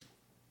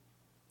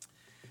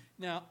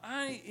Now,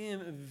 I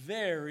am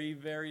very,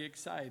 very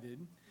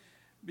excited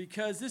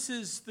because this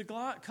is the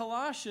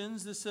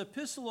Colossians, this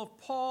epistle of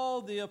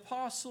Paul, the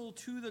apostle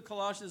to the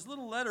Colossians. This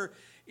little letter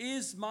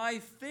is my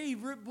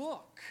favorite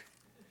book.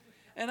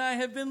 And I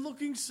have been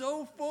looking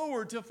so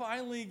forward to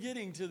finally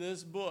getting to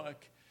this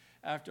book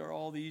after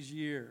all these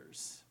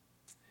years.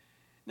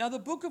 Now, the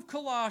book of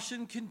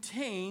Colossians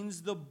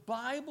contains the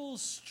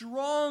Bible's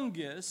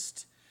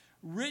strongest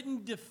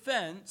written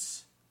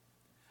defense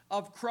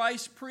of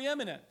Christ's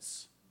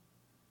preeminence.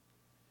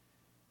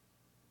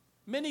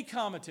 Many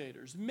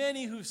commentators,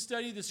 many who've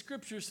studied the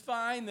scriptures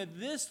find that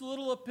this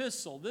little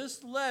epistle,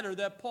 this letter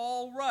that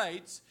Paul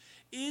writes,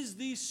 is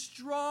the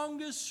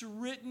strongest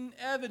written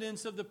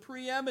evidence of the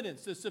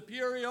preeminence, the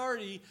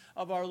superiority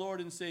of our Lord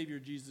and Savior,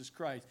 Jesus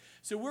Christ.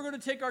 So we're going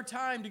to take our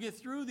time to get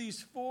through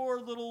these 4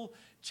 little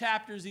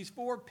chapters, these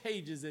 4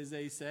 pages, as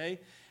they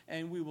say,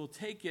 and we will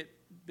take it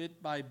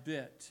bit by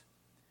bit.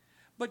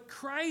 But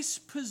Christ's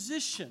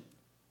position,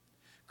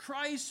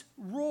 Christ's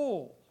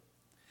role,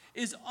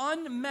 is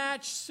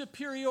unmatched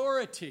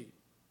superiority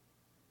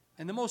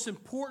and the most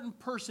important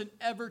person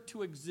ever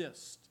to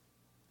exist.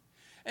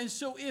 And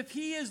so if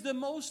he is the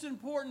most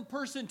important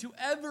person to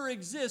ever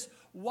exist,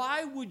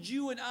 why would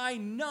you and I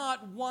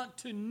not want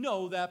to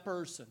know that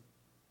person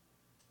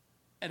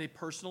at a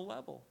personal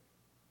level?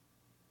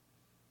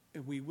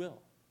 And we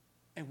will,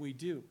 and we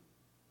do.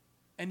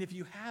 And if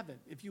you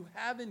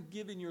haven't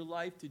given your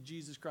life to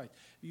Jesus Christ,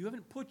 if you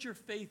haven't put your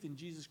faith in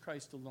Jesus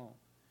Christ alone,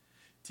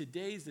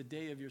 today's the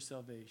day of your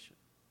salvation.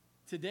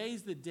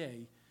 Today's the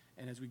day,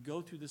 and as we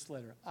go through this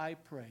letter, I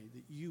pray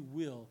that you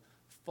will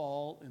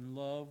fall in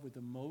love with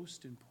the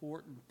most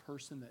important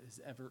person that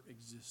has ever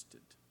existed.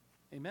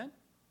 Amen?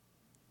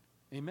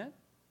 Amen?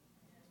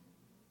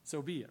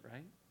 So be it,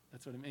 right?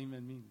 That's what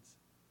amen means.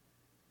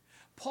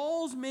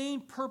 Paul's main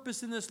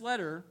purpose in this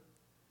letter,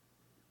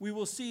 we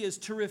will see, is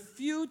to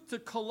refute the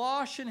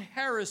Colossian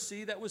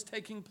heresy that was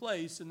taking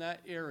place in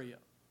that area.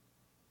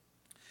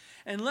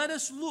 And let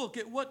us look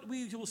at what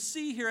we will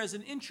see here as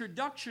an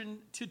introduction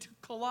to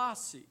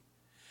Colosse.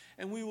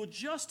 And we will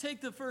just take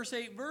the first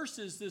 8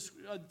 verses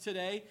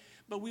today,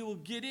 but we will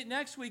get it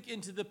next week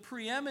into the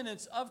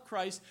preeminence of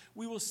Christ.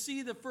 We will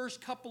see the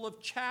first couple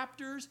of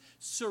chapters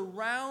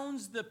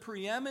surrounds the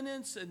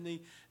preeminence and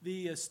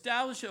the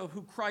establishment of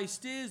who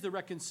Christ is, the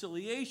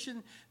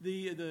reconciliation,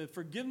 the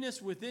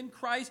forgiveness within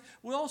Christ.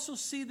 We'll also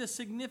see the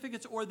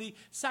significance or the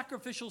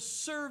sacrificial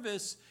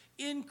service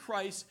in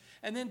Christ.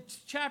 And then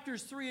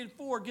chapters 3 and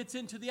 4 gets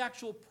into the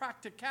actual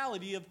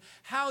practicality of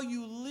how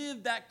you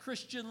live that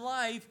Christian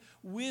life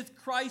with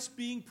Christ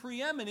being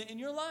preeminent in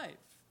your life.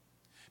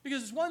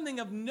 Because it's one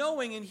thing of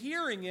knowing and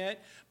hearing it,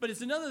 but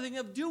it's another thing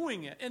of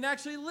doing it and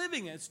actually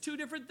living it. It's 2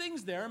 different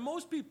things there. And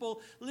most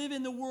people live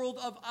in the world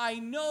of, I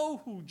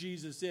know who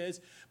Jesus is,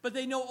 but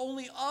they know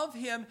only of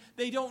him.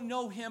 They don't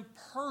know him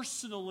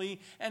personally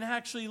and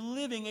actually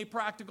living a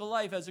practical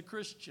life as a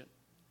Christian.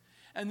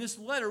 And this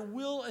letter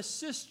will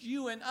assist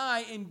you and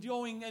I in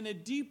going in a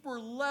deeper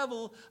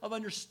level of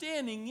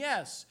understanding,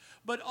 yes,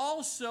 but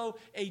also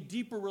a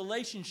deeper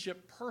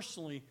relationship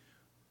personally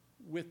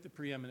with the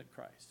preeminent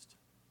Christ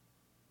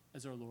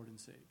as our Lord and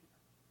Savior.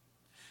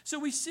 So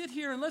we sit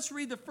here and let's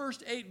read the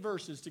first 8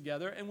 verses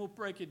together and we'll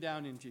break it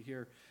down into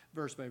here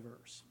verse by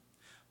verse.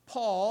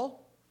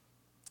 Paul,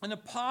 an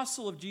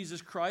apostle of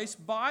Jesus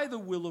Christ by the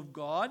will of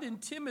God, and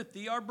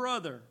Timothy, our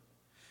brother,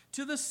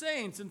 to the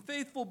saints and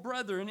faithful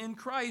brethren in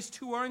Christ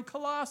who are in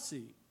Colosse.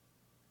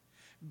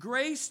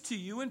 Grace to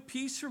you and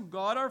peace from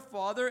God our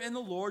Father and the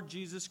Lord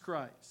Jesus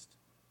Christ.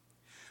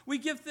 We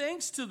give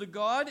thanks to the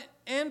God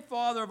and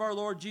Father of our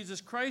Lord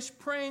Jesus Christ,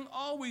 praying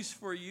always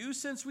for you,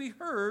 since we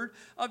heard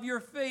of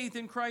your faith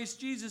in Christ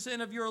Jesus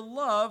and of your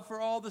love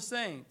for all the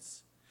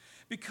saints,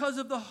 because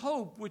of the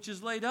hope which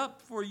is laid up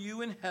for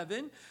you in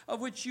heaven, of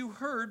which you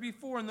heard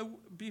before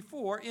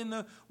in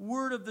the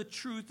word of the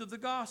truth of the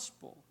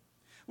gospel,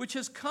 which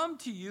has come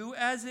to you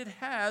as it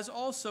has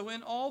also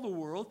in all the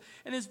world,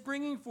 and is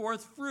bringing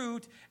forth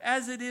fruit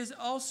as it is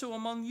also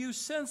among you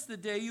since the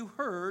day you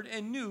heard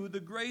and knew the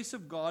grace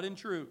of God in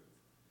truth.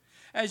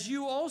 As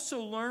you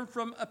also learned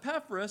from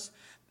Epaphras,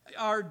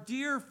 our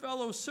dear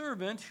fellow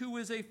servant, who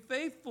is a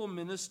faithful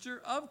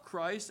minister of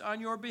Christ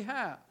on your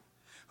behalf,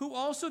 who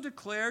also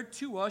declared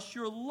to us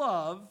your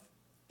love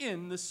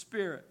in the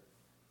Spirit.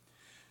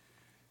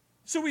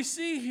 So we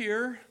see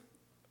here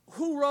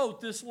who wrote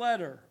this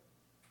letter.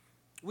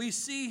 We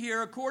see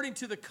here, according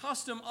to the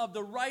custom of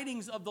the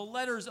writings of the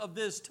letters of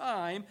this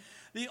time,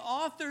 the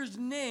author's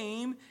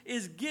name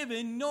is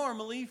given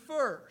normally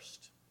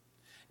first.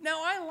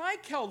 Now, I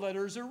like how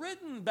letters are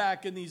written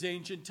back in these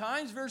ancient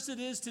times versus it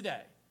is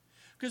today.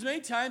 Because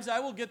many times I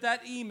will get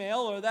that email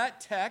or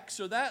that text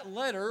or that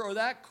letter or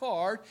that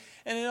card,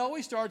 and it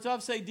always starts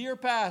off, say, Dear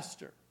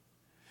Pastor.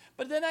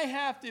 But then I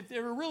have to, if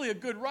they're really a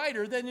good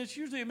writer, then it's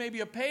usually maybe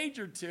a page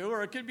or 2,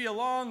 or it could be a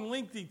long,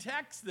 lengthy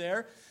text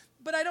there.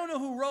 But I don't know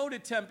who wrote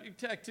it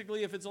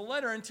technically if it's a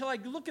letter until I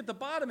look at the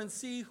bottom and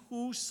see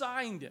who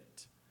signed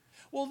it.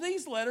 Well,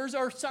 these letters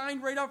are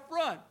signed right up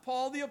front.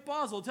 Paul the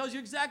Apostle. It tells you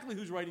exactly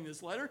who's writing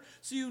this letter,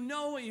 so you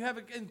know and you have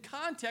in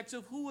context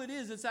of who it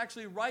is that's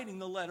actually writing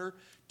the letter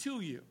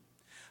to you.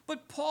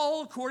 But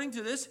Paul, according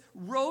to this,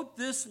 wrote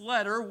this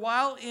letter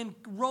while in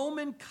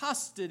Roman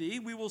custody.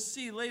 We will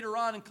see later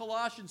on in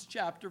Colossians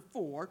chapter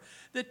 4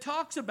 that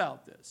talks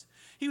about this.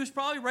 He was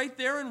probably right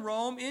there in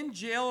Rome in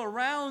jail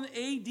around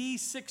AD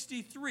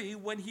 63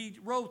 when he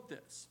wrote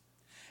this.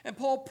 And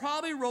Paul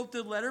probably wrote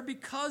the letter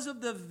because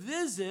of the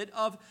visit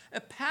of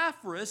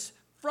Epaphras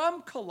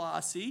from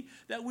Colosse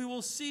that we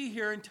will see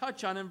here and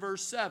touch on in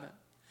verse 7.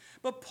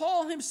 But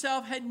Paul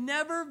himself had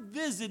never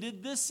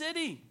visited this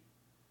city.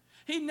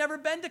 He'd never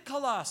been to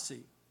Colosse.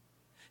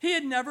 He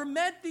had never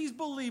met these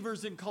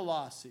believers in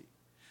Colosse.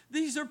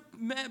 These are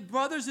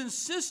brothers and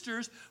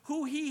sisters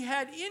who he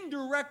had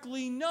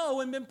indirectly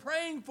known and been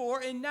praying for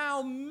and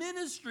now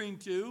ministering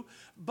to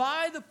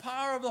by the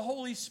power of the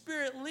Holy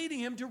Spirit, leading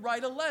him to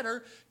write a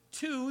letter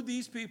to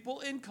these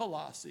people in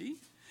Colosse.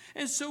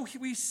 And so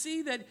we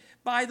see that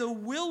by the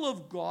will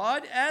of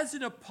God, as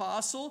an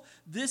apostle,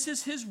 this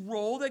is his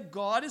role that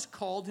God has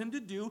called him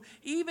to do,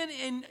 even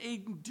in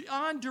a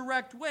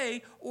indirect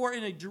way or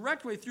in a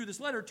direct way through this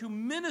letter, to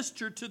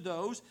minister to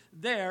those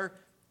there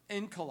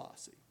in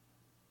Colosse.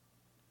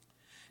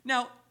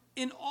 Now,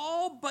 in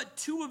all but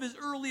two of his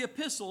early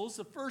epistles,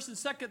 the 1st and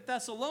 2nd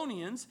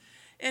Thessalonians,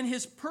 and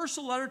his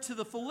personal letter to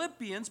the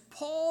Philippians,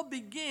 Paul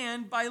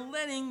began by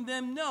letting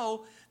them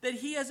know that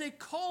he has a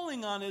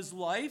calling on his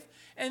life,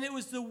 and it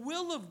was the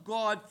will of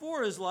God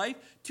for his life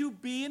to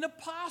be an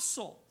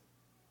apostle.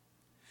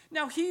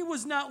 Now, he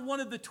was not one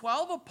of the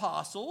 12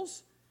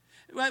 apostles,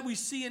 right? We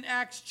see in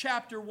Acts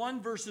chapter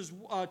 1, verses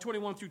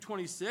 21 through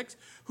 26,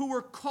 who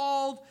were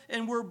called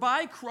and were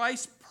by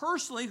Christ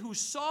personally, who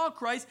saw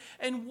Christ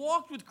and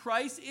walked with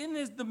Christ in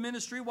the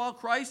ministry while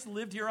Christ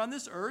lived here on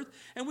this earth.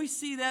 And we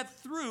see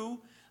that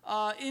through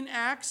in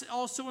Acts,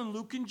 also in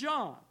Luke and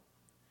John.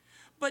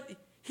 But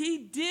he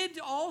did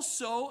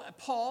also,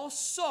 Paul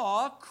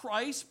saw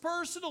Christ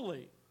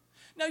personally.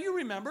 Now, you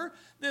remember,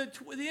 the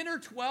inner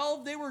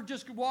 12, they were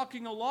just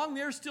walking along.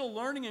 They're still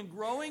learning and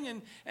growing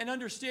and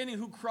understanding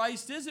who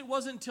Christ is. It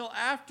wasn't until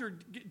after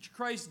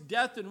Christ's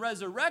death and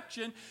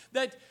resurrection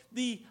that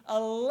the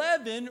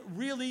 11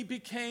 really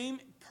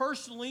became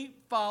personally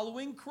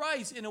following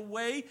Christ in a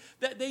way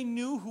that they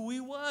knew who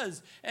he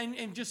was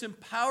and just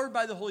empowered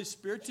by the Holy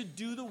Spirit to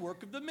do the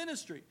work of the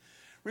ministry.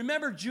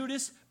 Remember,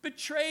 Judas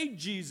betrayed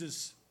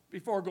Jesus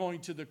before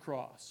going to the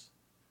cross.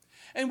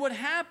 And what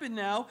happened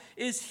now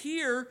is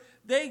here,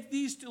 the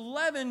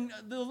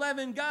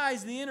 11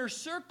 guys, the inner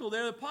circle,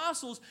 the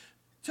apostles,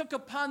 took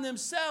upon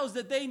themselves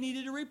that they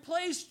needed to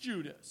replace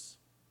Judas.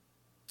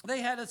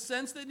 They had a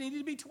sense that needed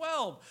to be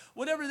 12,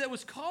 whatever that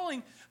was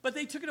calling, but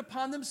they took it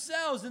upon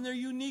themselves in their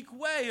unique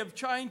way of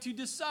trying to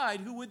decide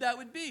who that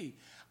would be.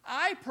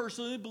 I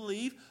personally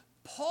believe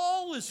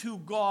Paul is who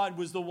God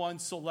was the one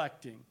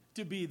selecting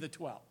to be the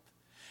 12.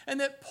 And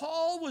that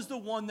Paul was the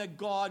one that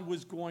God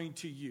was going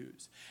to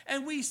use.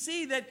 And we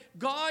see that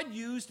God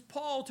used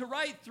Paul to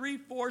write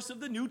 3/4 of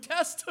the New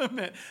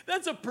Testament.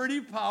 That's a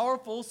pretty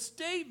powerful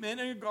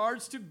statement in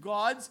regards to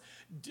God's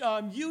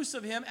use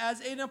of him as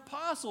an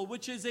apostle,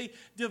 which is a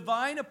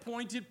divine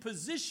appointed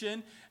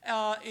position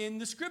in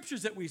the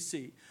scriptures that we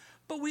see.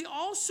 But we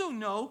also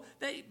know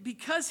that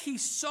because he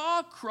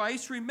saw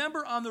Christ,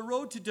 remember on the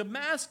road to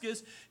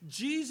Damascus,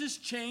 Jesus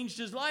changed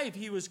his life.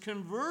 He was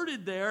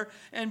converted there,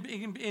 and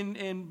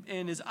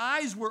his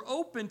eyes were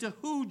open to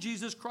who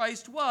Jesus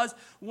Christ was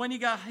when he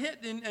got hit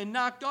and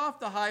knocked off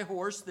the high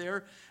horse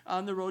there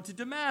on the road to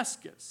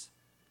Damascus.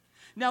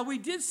 Now, we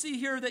did see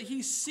here that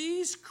he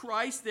sees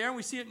Christ there, and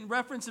we see it in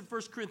reference in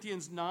 1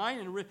 Corinthians 9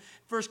 and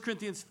 1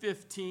 Corinthians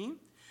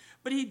 15.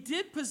 But he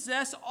did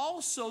possess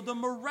also the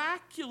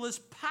miraculous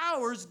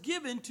powers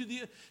given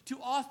to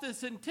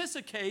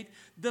authenticate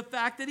the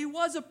fact that he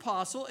was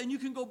apostle. And you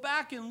can go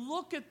back and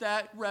look at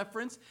that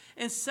reference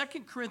in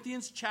 2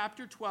 Corinthians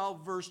chapter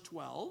 12, verse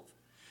 12.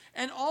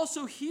 And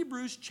also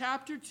Hebrews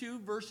chapter 2,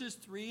 verses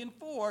 3 and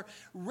 4,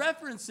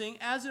 referencing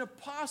as an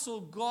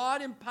apostle,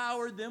 God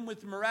empowered them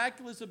with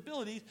miraculous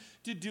abilities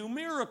to do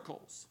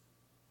miracles.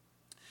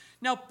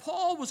 Now,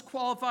 Paul was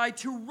qualified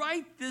to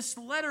write this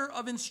letter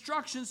of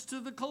instructions to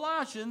the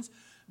Colossians,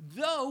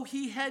 though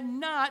he had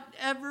not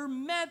ever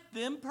met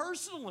them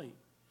personally.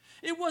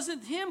 It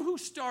wasn't him who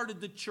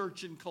started the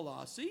church in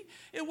Colossae.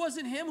 It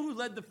wasn't him who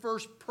led the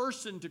first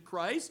person to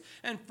Christ,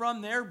 and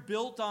from there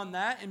built on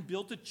that and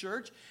built a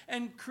church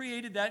and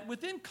created that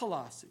within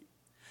Colossae.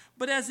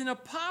 But as an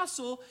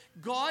apostle,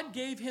 God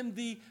gave him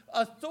the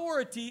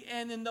authority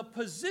and in the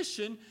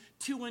position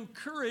to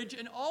encourage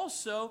and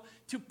also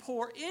to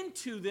pour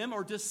into them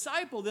or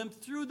disciple them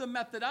through the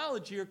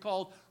methodology here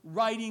called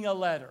writing a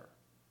letter.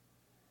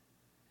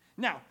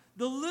 Now,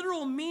 the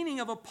literal meaning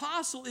of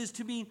apostle is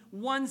to mean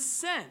one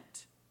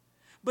sent.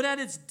 But at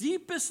its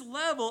deepest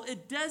level,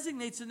 it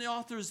designates an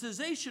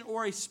authorization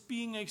or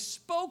being a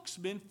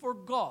spokesman for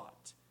God.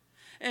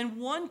 And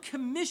one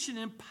commissioned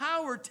and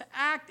empowered to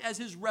act as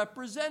his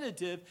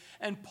representative,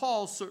 and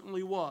Paul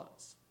certainly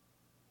was.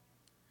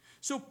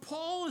 So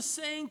Paul is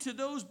saying to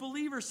those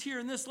believers here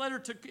in this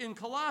letter in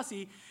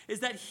Colosse is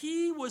that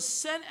he was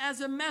sent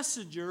as a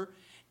messenger,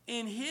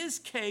 in his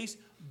case,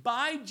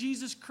 by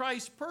Jesus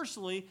Christ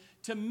personally,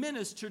 to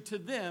minister to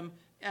them,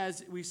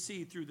 as we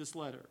see through this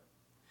letter.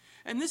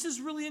 And this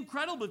is really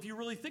incredible if you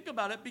really think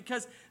about it,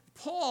 because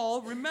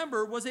Paul,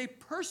 remember, was a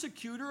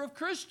persecutor of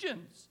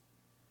Christians.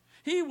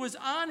 He was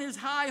on his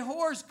high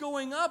horse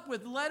going up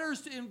with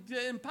letters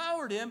to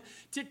empowered him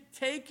to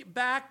take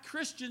back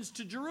Christians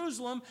to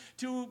Jerusalem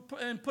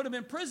and put them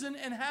in prison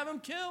and have them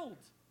killed.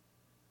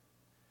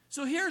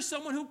 So here's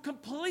someone who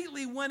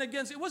completely went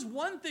against. It was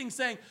one thing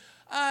saying,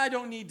 I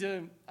don't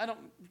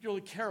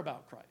really care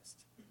about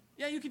Christ.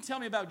 Yeah, you can tell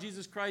me about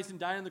Jesus Christ and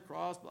dying on the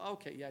cross. But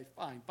okay, yeah,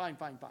 fine.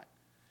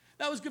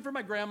 That was good for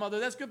my grandmother.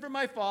 That's good for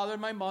my father,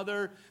 my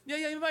mother.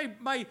 Yeah,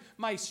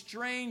 my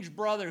strange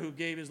brother who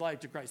gave his life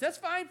to Christ. That's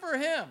fine for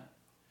him.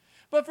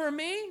 But for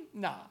me,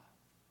 nah.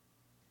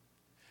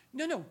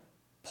 No.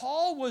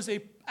 Paul was an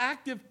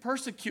active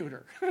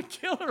persecutor, a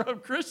killer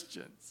of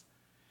Christians.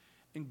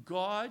 And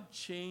God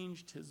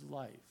changed his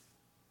life.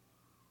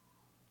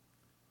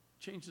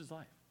 Changed his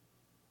life.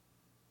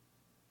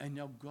 And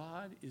now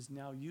God is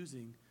now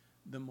using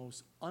the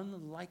most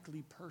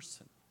unlikely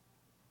person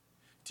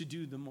to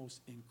do the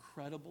most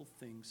incredible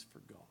things for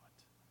God.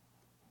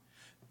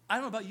 I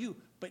don't know about you,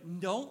 but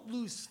don't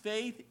lose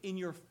faith in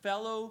your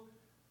fellow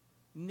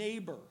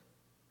neighbor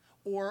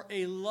or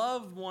a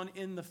loved one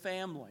in the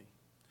family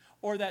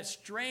or that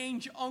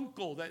strange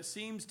uncle that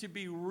seems to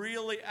be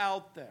really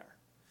out there.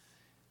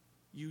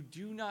 You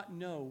do not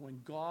know when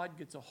God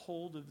gets a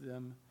hold of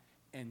them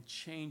and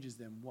changes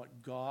them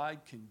what God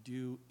can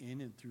do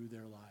in and through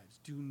their lives.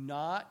 Do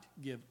not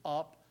give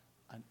up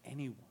on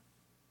anyone.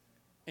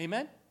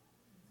 Amen?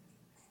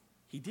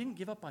 He didn't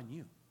give up on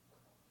you.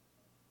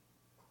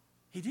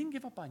 He didn't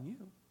give up on you.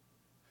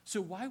 So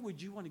why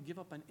would you want to give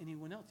up on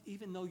anyone else,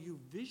 even though you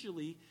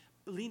visually,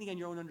 leaning on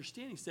your own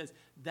understanding, says,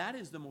 that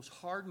is the most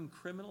hardened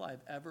criminal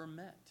I've ever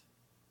met.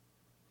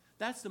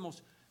 That's the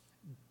most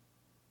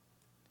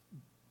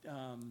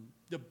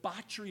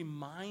debauchery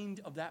mind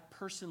of that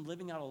person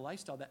living out a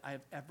lifestyle that I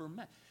have ever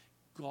met.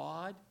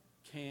 God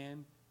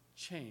can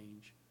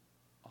change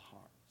a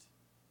heart.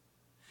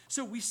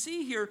 So we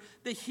see here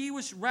that he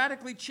was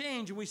radically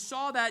changed, and we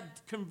saw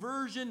that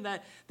conversion,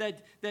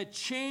 that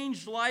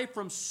changed life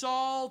from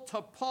Saul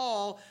to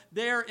Paul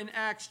there in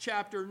Acts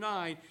chapter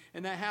 9,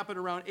 and that happened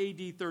around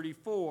AD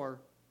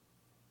 34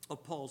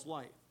 of Paul's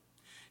life.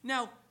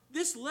 Now,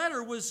 this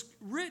letter was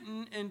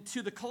written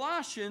to the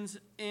Colossians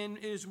and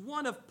is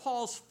one of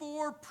Paul's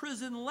 4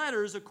 prison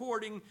letters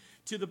according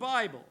to the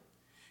Bible.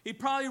 He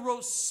probably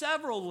wrote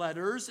several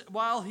letters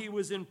while he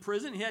was in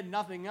prison. He had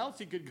nothing else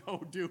he could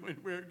go do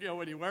and go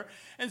anywhere.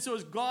 And so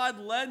as God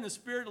led and the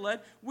Spirit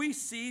led, we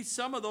see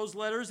some of those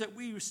letters that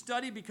we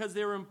study because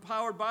they were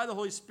empowered by the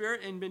Holy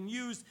Spirit and been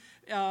used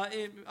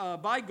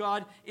by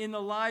God in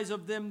the lives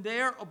of them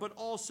there, but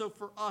also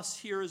for us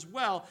here as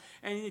well.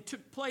 And it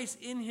took place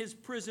in his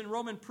prison,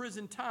 Roman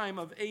prison time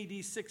of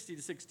AD 60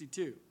 to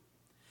 62.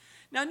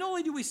 Now, not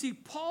only do we see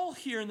Paul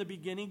here in the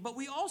beginning, but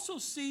we also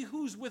see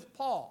who's with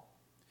Paul.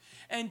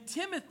 And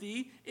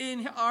Timothy,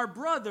 our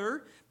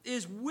brother,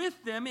 is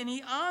with them, and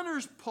he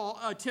honors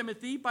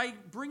Timothy by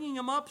bringing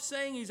him up,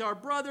 saying he's our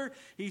brother.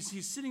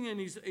 He's sitting and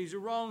he's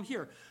around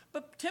here.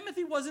 But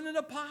Timothy wasn't an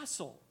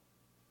apostle.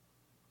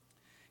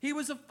 He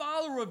was a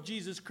follower of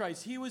Jesus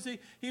Christ. He was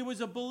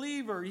a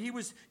believer. He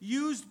was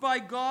used by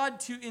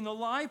God in the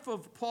life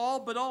of Paul,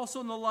 but also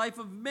in the life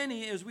of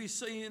many, as we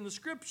see in the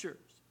Scriptures.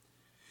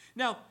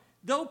 Now,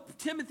 though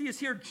Timothy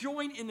is here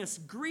joined in this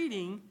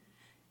greeting,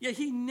 yet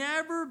he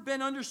never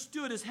been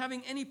understood as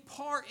having any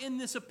part in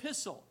this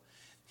epistle.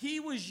 He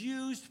was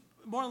used,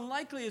 more than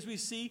likely as we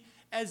see,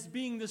 as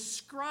being the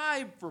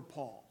scribe for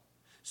Paul.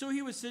 So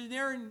he was sitting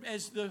there, and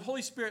as the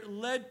Holy Spirit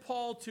led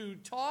Paul to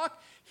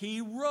talk,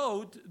 he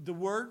wrote the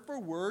word for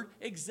word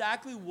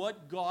exactly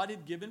what God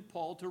had given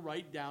Paul to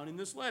write down in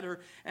this letter,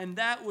 and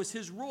that was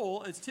his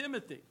role as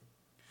Timothy.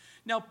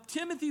 Now,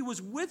 Timothy was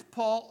with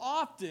Paul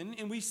often,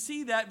 and we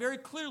see that very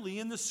clearly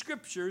in the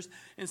Scriptures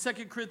in 2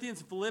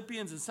 Corinthians,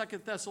 Philippians, and 2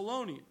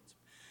 Thessalonians.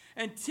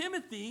 And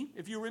Timothy,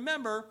 if you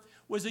remember,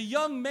 was a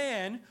young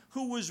man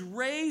who was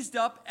raised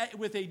up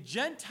with a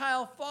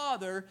Gentile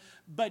father,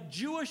 but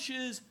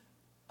Jewish's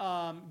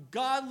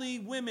godly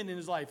women in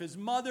his life, his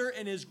mother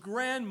and his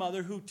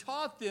grandmother, who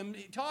taught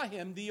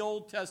him the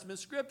Old Testament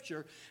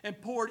Scripture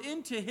and poured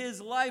into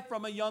his life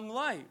from a young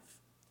life.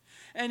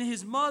 And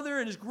his mother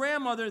and his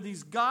grandmother,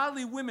 these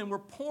godly women, were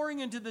pouring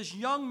into this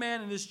young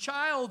man in his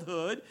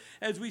childhood,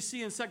 as we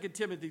see in 2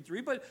 Timothy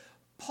 3. But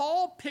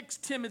Paul picks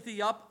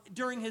Timothy up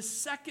during his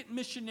second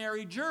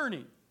missionary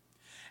journey.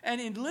 And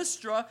in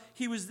Lystra,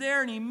 he was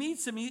there and he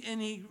meets him,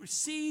 and he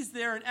sees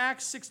there in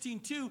Acts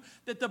 16:2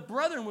 that the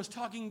brethren was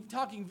talking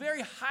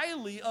very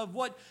highly of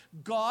what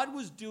God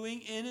was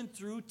doing in and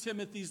through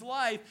Timothy's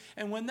life.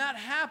 And when that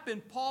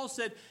happened, Paul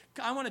said,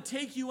 I want to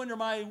take you under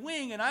my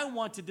wing, and I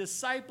want to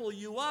disciple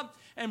you up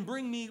and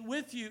bring me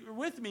with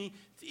me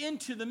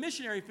into the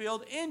missionary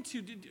field,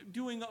 into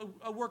doing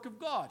a work of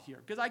God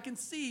here, because I can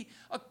see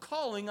a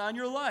calling on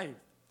your life.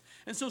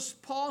 And so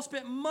Paul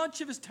spent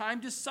much of his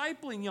time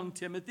discipling young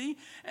Timothy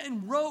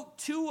and wrote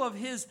 2 of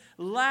his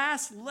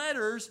last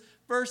letters,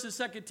 1st and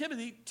 2nd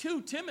Timothy,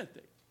 to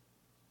Timothy.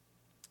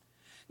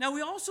 Now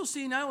we also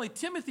see not only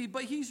Timothy,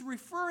 but he's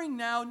referring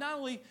now not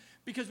only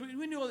because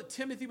we know that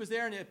Timothy was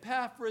there and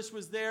Epaphras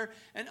was there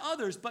and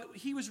others, but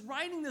he was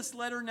writing this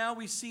letter now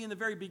we see in the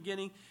very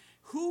beginning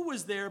who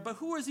was there, but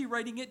who is he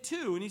writing it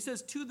to? And he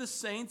says, to the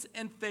saints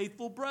and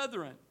faithful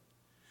brethren.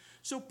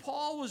 So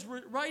Paul was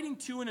writing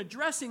to and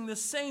addressing the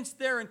saints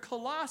there in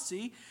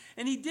Colossae,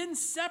 and he didn't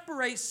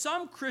separate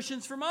some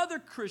Christians from other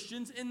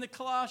Christians in the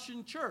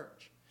Colossian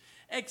church,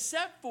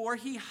 except for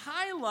he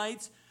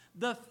highlights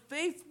the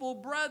faithful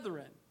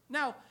brethren.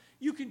 Now,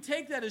 you can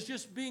take that as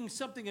just being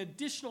something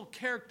additional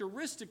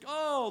characteristic.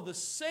 Oh, the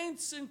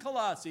saints in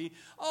Colossae,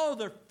 oh,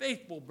 they're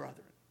faithful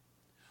brethren.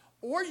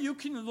 Or you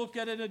can look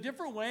at it a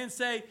different way and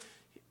say,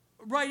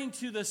 writing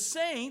to the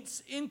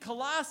saints in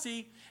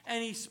Colossae,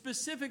 and he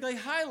specifically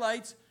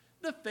highlights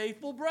the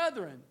faithful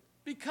brethren.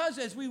 Because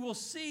as we will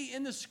see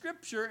in the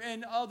scripture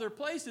and other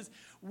places,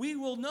 we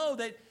will know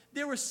that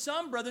there were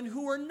some brethren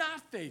who were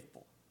not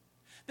faithful.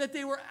 That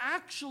they were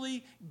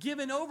actually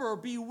given over or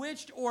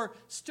bewitched or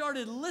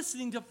started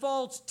listening to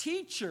false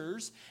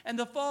teachers, and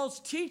the false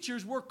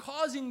teachers were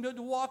causing them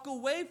to walk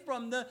away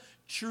from the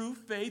true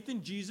faith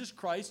in Jesus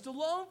Christ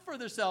alone for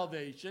their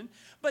salvation.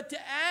 But to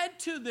add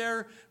to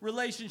their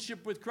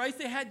relationship with Christ,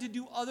 they had to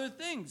do other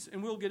things,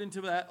 and we'll get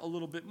into that a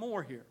little bit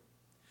more here.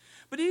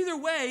 But either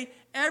way,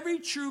 every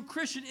true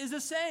Christian is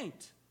a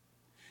saint.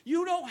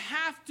 You don't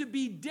have to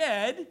be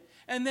dead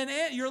and then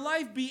your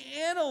life be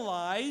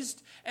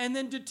analyzed and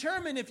then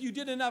determine if you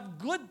did enough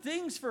good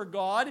things for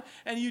God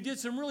and you did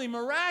some really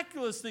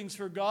miraculous things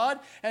for God,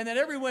 and that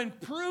everyone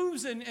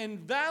proves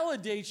and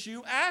validates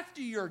you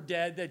after you're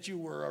dead that you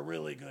were a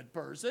really good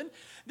person.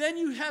 Then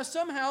you have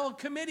somehow a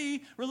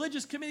committee,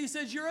 religious committee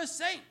says you're a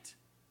saint.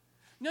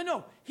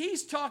 No,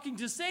 he's talking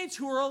to saints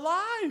who are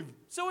alive.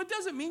 So it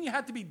doesn't mean you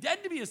have to be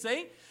dead to be a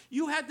saint.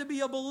 You have to be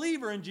a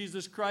believer in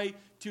Jesus Christ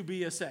to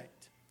be a saint.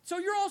 So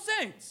you're all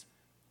saints.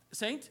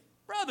 Saint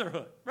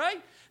brotherhood,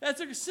 right?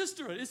 That's a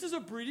sisterhood. This is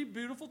a pretty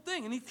beautiful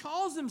thing. And he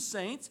calls them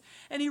saints,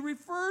 and he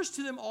refers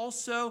to them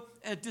also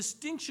a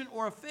distinction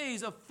or a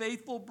phase of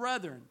faithful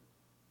brethren.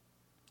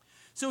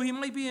 So he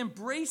might be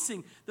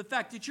embracing the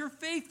fact that you're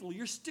faithful,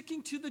 you're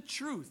sticking to the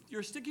truth,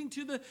 you're sticking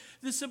to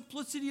the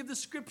simplicity of the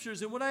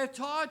scriptures and what I have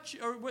taught,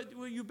 or what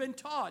you've been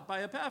taught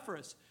by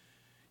Epaphras.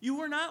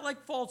 You are not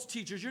like false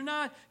teachers. You're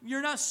not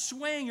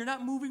swaying. You're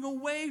not moving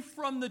away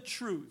from the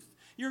truth.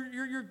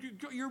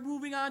 You're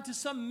moving on to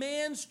some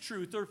man's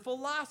truth or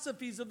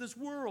philosophies of this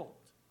world.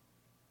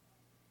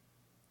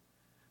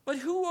 But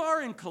who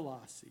are in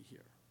Colossae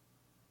here?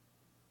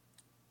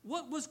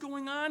 What was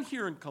going on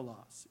here in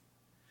Colossae?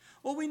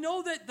 Well, we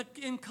know that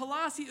in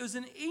Colossae it was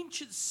an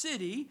ancient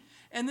city,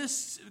 and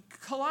this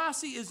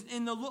Colossae is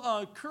in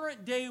the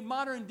current day,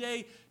 modern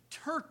day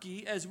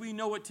Turkey, as we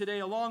know it today,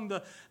 along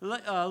the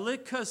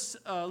Lycus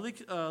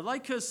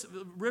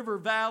River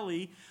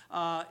Valley,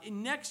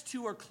 next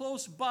to or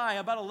close by,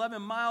 about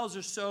 11 miles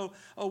or so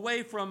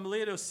away from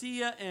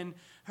Laodicea and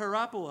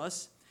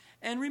Hierapolis.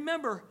 And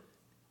remember,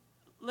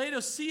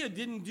 Laodicea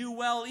didn't do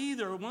well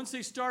either. Once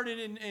they started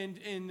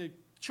and the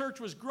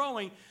church was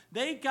growing,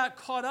 they got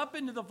caught up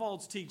into the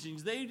false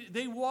teachings.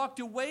 They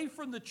walked away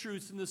from the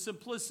truth and the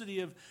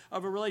simplicity of a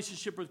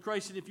relationship with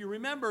Christ. And if you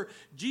remember,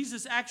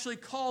 Jesus actually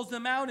calls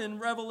them out in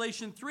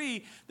Revelation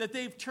 3 that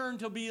they've turned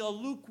to be a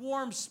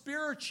lukewarm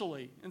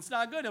spiritually. And it's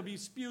not good. He'll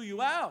spew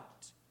you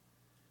out.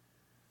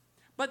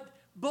 But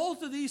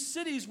both of these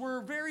cities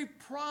were very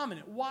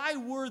prominent. Why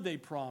were they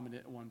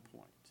prominent at one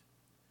point?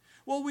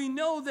 Well, we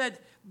know that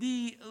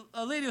the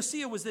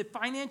Laodicea was the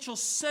financial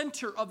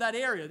center of that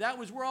area. That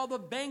was where all the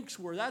banks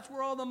were. That's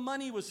where all the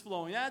money was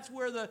flowing. That's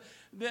where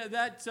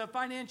that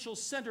financial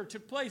center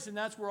took place, and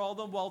that's where all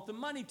the wealth and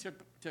money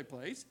took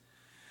place.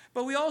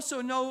 But we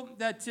also know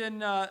that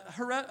in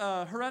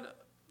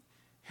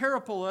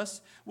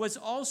Hierapolis was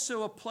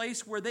also a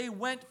place where they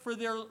went for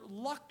their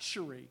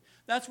luxury.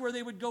 That's where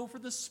they would go for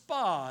the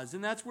spas,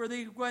 and that's where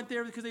they went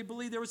there because they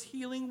believed there was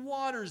healing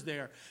waters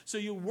there. So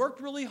you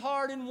worked really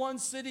hard in one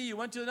city, you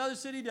went to another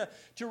city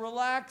to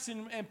relax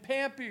and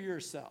pamper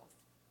yourself.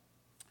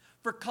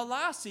 For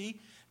Colossae,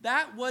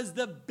 That was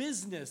the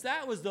business.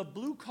 That was the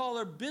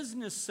blue-collar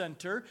business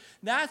center.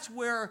 That's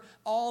where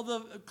all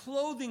the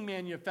clothing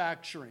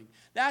manufacturing.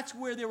 That's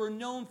where they were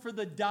known for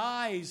the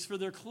dyes for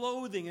their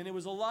clothing. And it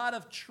was a lot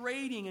of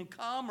trading and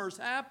commerce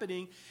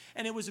happening.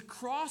 And it was a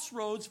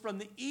crossroads from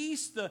the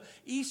east, the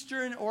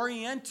Eastern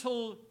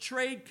Oriental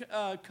trade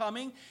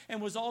coming, and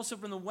was also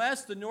from the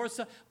west, the north,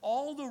 south.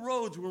 All the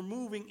roads were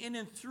moving in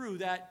and through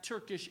that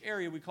Turkish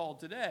area we call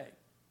today.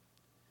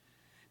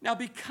 Now,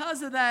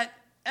 because of that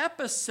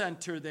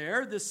epicenter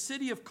there, the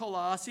city of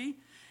Colosse,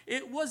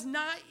 it was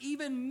not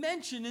even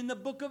mentioned in the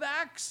book of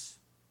Acts.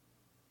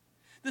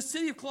 The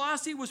city of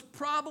Colosse was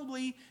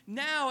probably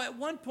now at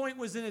one point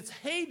was in its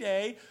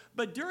heyday,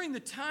 but during the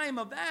time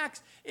of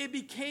Acts, it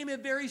became a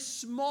very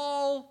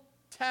small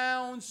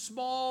town,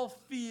 small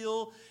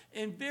field,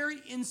 and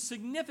very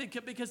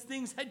insignificant because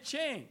things had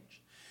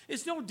changed.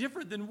 It's no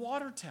different than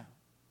Watertown.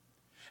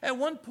 At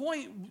one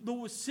point,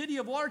 the city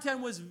of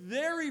Watertown was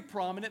very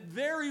prominent,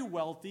 very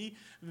wealthy,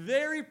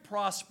 very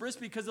prosperous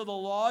because of the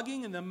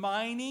logging and the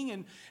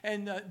mining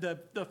and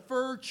the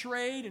fur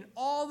trade and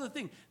all the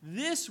things.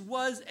 This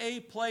was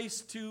a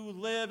place to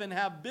live and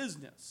have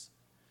business.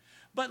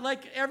 But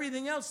like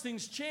everything else,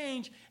 things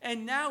change,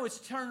 and now it's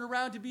turned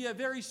around to be a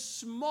very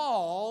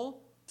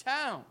small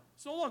town.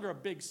 It's no longer a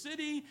big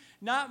city,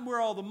 not where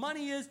all the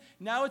money is.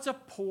 Now it's a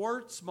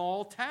poor,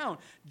 small town,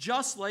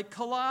 just like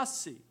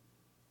Colossae.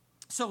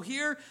 So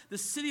here, the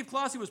city of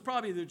Colossae was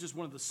probably just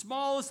one of the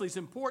smallest, least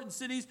important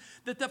cities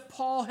that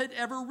Paul had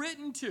ever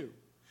written to.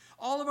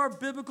 All of our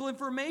biblical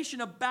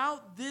information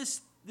about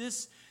this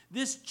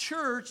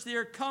church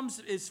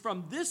is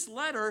from this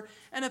letter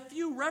and a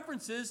few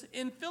references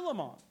in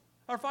Philemon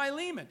or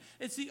Philemon.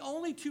 It's the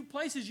only two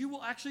places you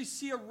will actually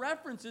see a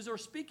references or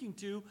speaking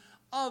to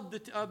of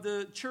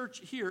the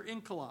church here in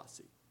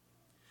Colossae.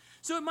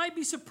 So it might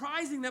be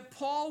surprising that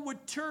Paul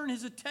would turn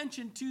his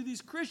attention to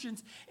these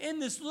Christians in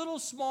this little,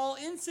 small,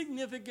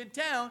 insignificant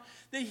town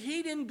that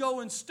he didn't go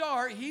and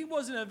start. He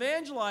wasn't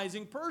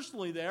evangelizing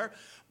personally there,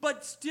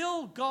 but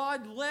still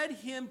God led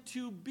him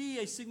to be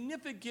a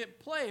significant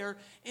player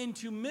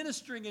into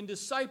ministering and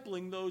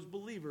discipling those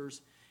believers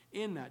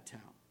in that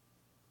town.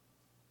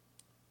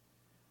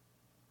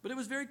 But it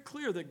was very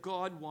clear that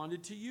God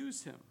wanted to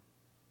use him.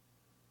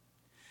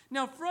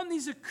 Now, from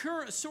these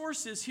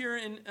sources here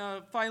in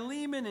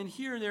Philemon and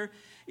here and there,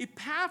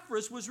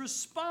 Epaphras was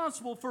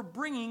responsible for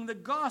bringing the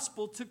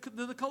gospel to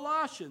the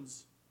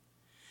Colossians.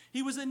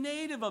 He was a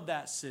native of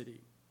that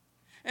city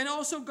and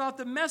also got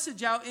the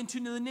message out into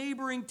the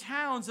neighboring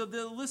towns of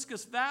the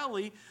Lycus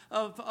Valley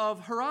of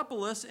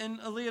Hierapolis and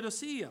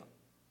Laodicea.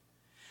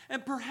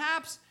 And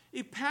perhaps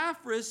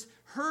Epaphras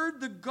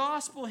heard the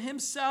gospel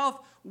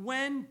himself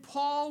when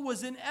Paul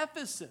was in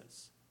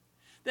Ephesus.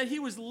 That he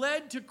was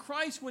led to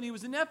Christ when he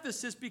was in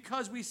Ephesus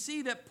because we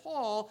see that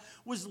Paul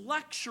was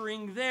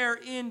lecturing there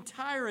in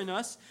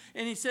Tyrannus.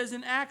 And he says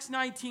in Acts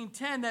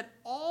 19:10 that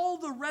all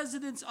the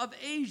residents of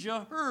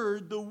Asia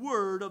heard the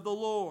word of the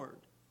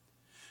Lord.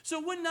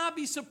 So it would not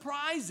be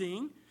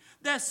surprising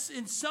that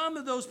in some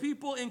of those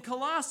people in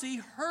Colossae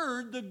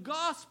heard the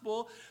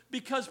gospel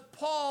because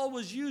Paul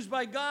was used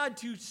by God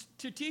to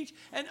teach,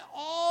 and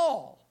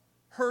all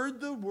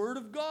heard the word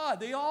of God.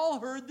 They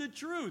all heard the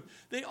truth.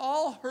 They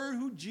all heard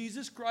who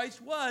Jesus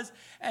Christ was.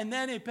 And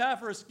then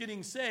Epaphras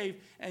getting saved,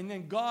 and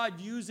then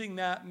God using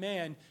that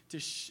man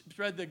to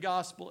spread the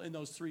gospel in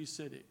those three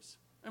cities.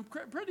 And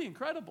pretty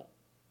incredible.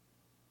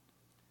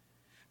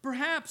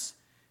 Perhaps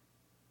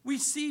we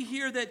see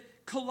here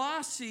that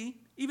Colossae,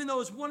 even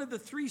though it's one of the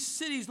three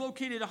cities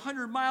located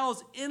 100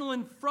 miles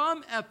inland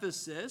from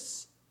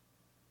Ephesus,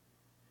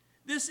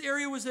 this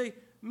area was a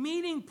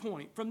meeting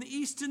point from the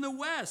east and the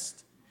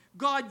west.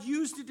 God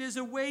used it as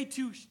a way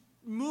to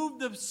move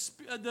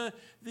the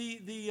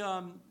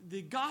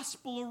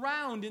gospel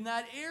around in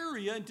that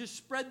area and to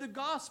spread the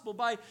gospel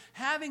by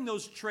having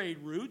those trade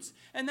routes.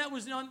 And that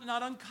was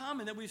not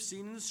uncommon that we've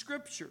seen in the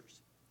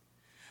scriptures.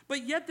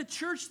 But yet the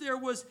church there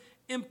was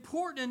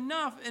important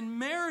enough and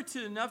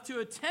merited enough to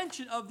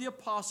attention of the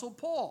Apostle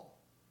Paul.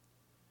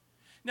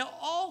 Now,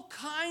 all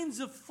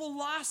kinds of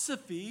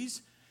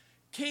philosophies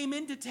came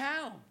into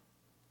town.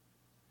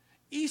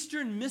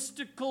 Eastern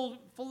mystical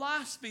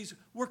philosophies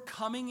were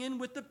coming in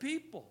with the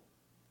people.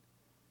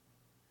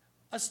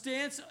 A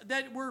stance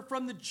that were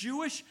from the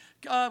Jewish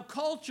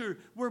culture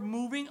were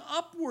moving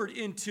upward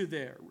into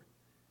there.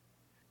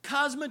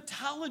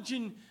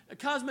 Cosmetology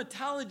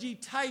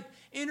type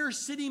inner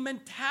city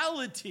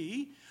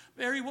mentality,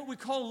 very what we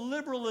call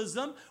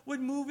liberalism,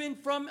 would move in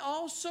from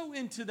also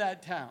into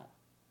that town.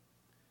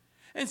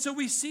 And so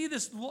we see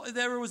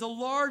there was a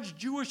large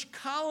Jewish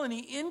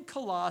colony in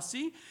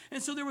Colossae,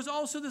 and so there was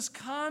also this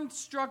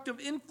construct of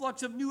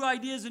influx of new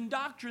ideas and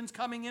doctrines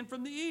coming in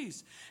from the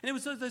east. And it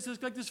was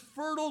like this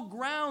fertile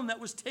ground that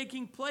was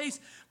taking place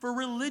for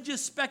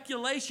religious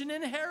speculation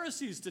and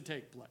heresies to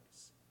take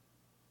place.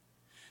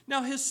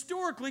 Now,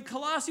 historically,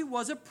 Colossae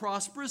was a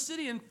prosperous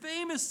city and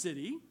famous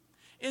city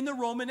in the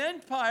Roman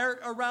Empire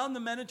around the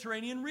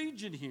Mediterranean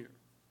region here.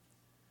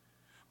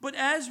 But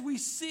as we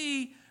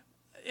see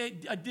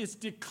this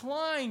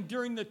decline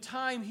during the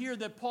time here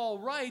that Paul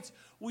writes,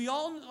 we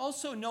all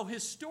also know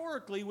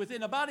historically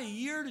within about a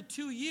year to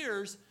 2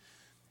 years,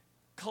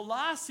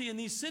 Colosse and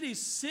these cities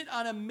sit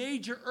on a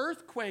major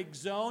earthquake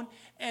zone,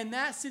 and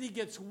that city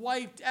gets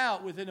wiped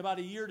out within about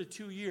a year to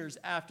 2 years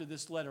after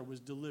this letter was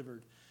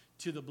delivered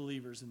to the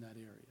believers in that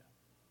area.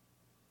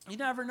 You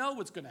never know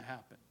what's going to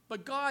happen.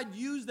 But God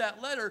used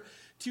that letter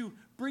to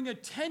bring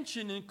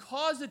attention and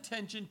cause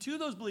attention to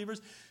those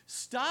believers.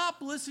 Stop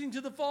listening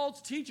to the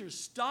false teachers.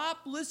 Stop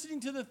listening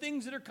to the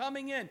things that are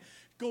coming in.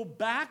 Go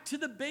back to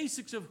the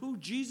basics of who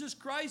Jesus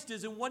Christ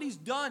is and what he's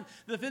done,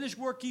 the finished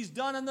work he's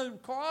done on the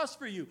cross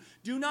for you.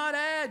 Do not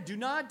add, do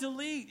not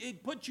delete.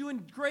 It puts you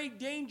in great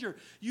danger.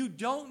 You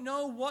don't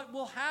know what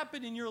will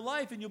happen in your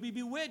life, and you'll be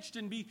bewitched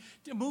and be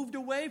moved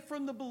away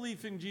from the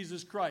belief in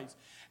Jesus Christ.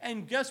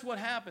 And guess what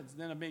happens?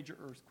 Then a major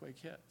earthquake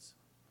hits.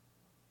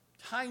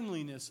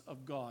 Timeliness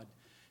of God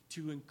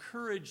to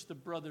encourage the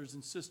brothers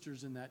and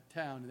sisters in that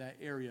town, in that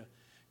area,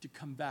 to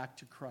come back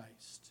to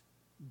Christ.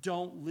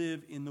 Don't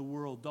live in the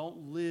world.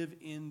 Don't live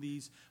in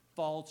these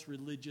false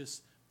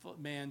religious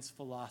man's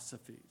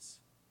philosophies.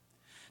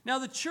 Now,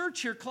 the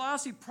church here,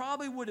 Colosse,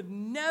 probably would have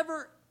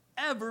never,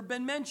 ever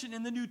been mentioned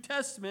in the New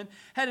Testament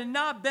had it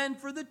not been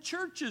for the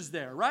churches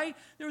there, right?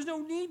 There was no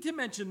need to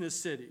mention this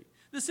city.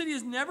 The city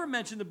is never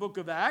mentioned in the book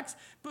of Acts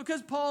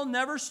because Paul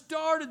never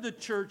started the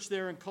church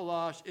there in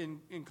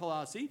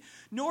Colosse,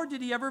 nor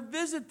did he ever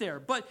visit there.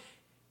 But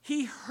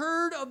he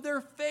heard of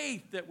their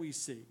faith that we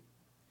see.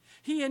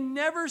 He had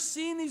never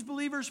seen these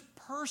believers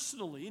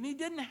personally, and he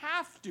didn't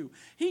have to.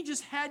 He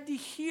just had to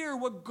hear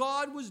what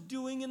God was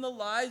doing in the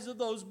lives of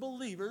those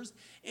believers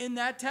in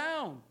that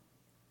town.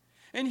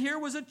 And here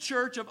was a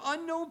church of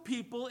unknown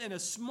people in a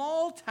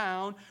small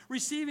town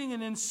receiving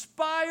an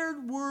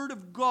inspired word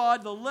of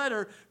God, the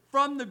letter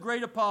from the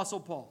great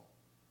apostle Paul.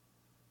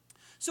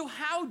 So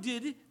how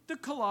did the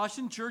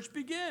Colossian church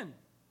begin?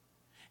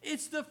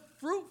 It's the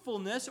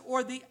fruitfulness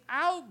or the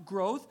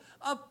outgrowth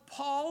of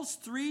Paul's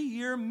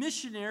 3-year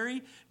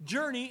missionary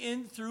journey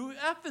in through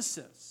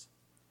Ephesus.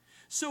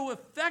 So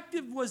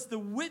effective was the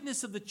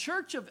witness of the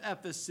church of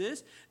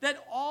Ephesus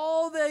that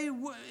all they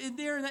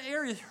there in the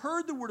area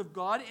heard the word of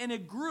God, and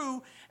it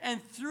grew,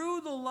 and through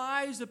the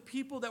lives of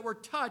people that were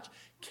touched,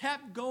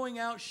 kept going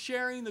out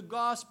sharing the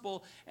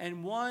gospel,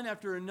 and one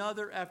after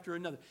another after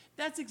another.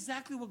 That's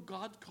exactly what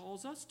God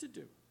calls us to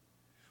do.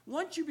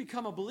 Once you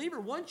become a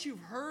believer, once you've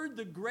heard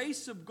the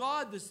grace of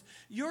God,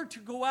 you're to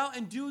go out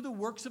and do the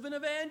works of an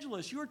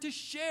evangelist. You're to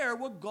share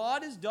what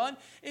God has done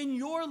in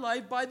your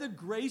life by the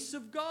grace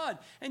of God,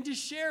 and to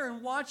share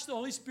and watch the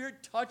Holy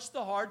Spirit touch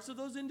the hearts of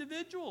those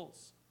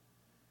individuals.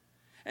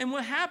 And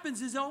what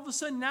happens is all of a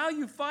sudden now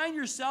you find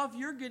yourself,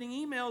 you're getting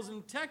emails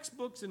and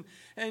textbooks and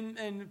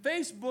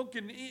Facebook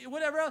and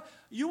whatever else.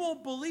 You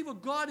won't believe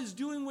what God is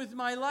doing with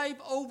my life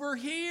over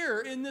here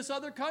in this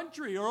other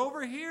country or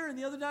over here in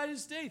the other United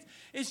States.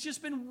 It's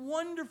just been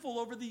wonderful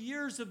over the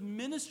years of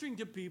ministering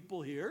to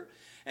people here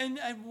and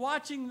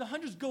watching the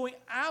hundreds going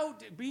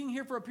out, being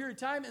here for a period of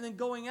time, and then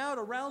going out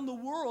around the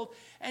world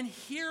and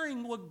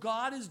hearing what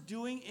God is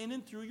doing in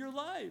and through your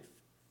life.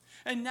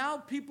 And now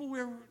people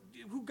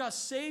who got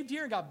saved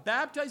here and got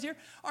baptized here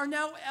are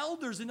now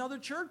elders in other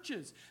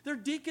churches. They're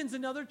deacons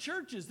in other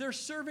churches. They're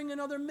serving in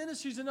other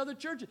ministries in other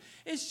churches.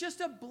 It's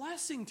just a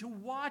blessing to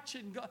watch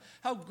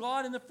how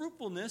God and the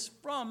fruitfulness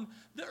from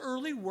the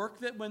early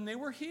work that when they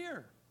were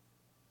here.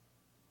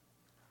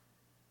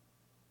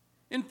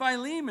 And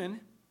Philemon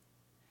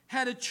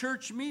had a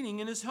church meeting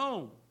in his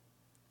home.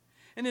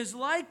 And it's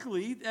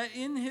likely that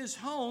in his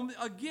home,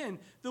 again,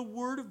 the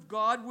word of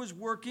God was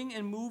working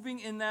and moving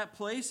in that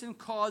place and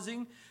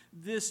causing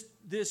this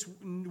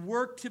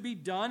work to be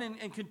done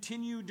and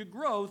continue to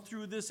grow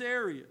through this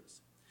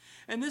areas.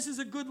 And this is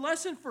a good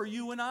lesson for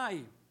you and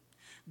I.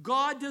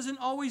 God doesn't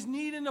always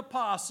need an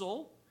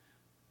apostle,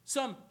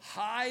 some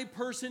high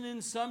person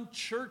in some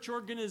church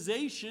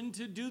organization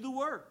to do the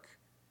work,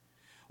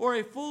 or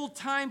a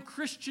full-time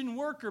Christian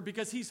worker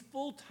because he's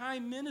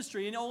full-time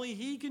ministry and only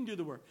he can do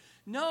the work.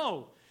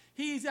 No,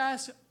 he's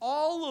asked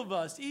all of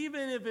us,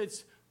 even if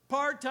it's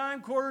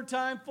part-time,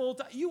 quarter-time,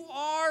 full-time. You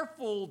are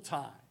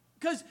full-time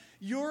because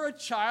you're a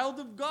child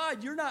of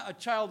God. You're not a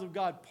child of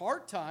God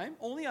part-time,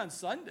 only on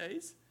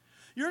Sundays.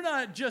 You're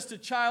not just a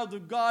child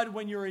of God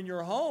when you're in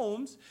your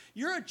homes.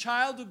 You're a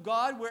child of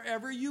God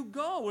wherever you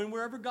go and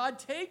wherever God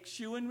takes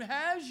you and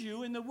has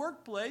you in the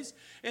workplace,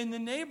 in the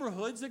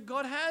neighborhoods that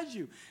God has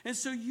you. And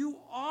so you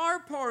are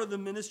part of the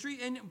ministry,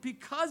 and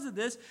because of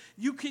this,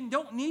 you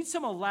don't need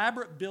some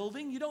elaborate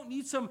building. You don't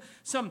need some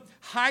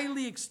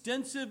highly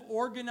extensive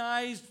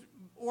organized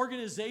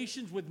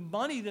organizations with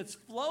money that's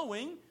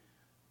flowing.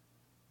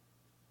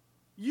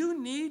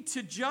 You need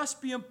to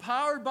just be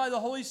empowered by the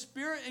Holy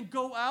Spirit and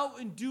go out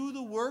and do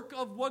the work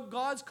of what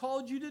God's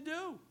called you to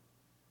do.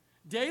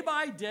 Day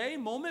by day,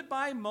 moment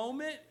by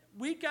moment,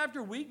 week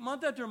after week,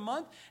 month after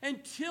month,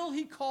 until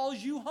he calls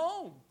you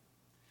home.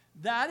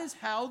 That is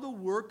how the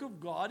work of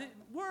God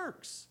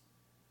works.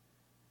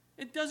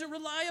 It doesn't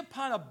rely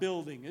upon a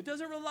building. It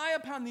doesn't rely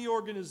upon the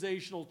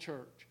organizational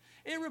church.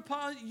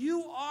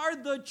 You are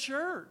the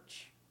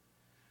church.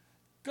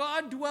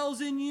 God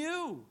dwells in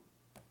you.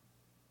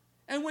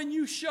 And when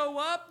you show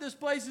up, this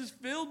place is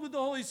filled with the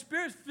Holy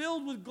Spirit,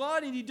 filled with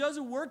God, and he does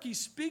a work. He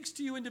speaks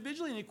to you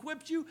individually and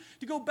equips you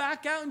to go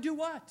back out and do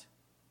what?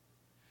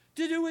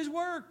 To do his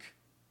work.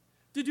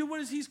 To do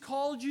what he's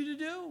called you to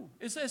do.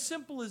 It's as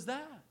simple as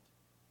that.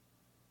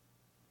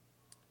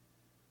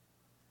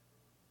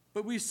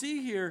 But we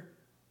see here,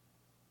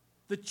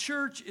 the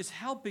church is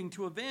helping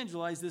to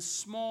evangelize this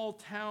small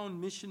town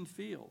mission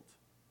field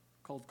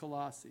called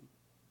Colosse.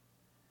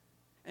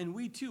 And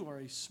we too are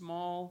a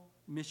small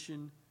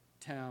mission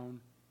town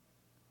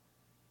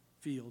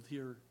field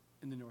here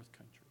in the North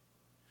Country,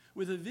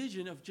 with a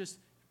vision of just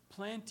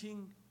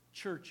planting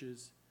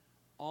churches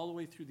all the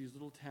way through these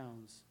little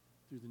towns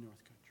through the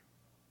North Country.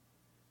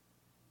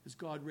 As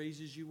God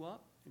raises you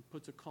up and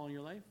puts a call in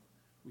your life,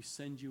 we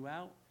send you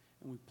out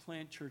and we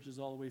plant churches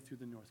all the way through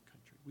the North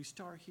Country. We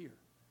start here,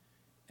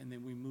 and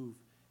then we move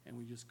and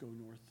we just go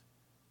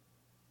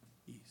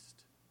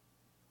northeast.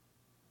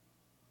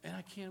 And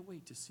I can't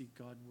wait to see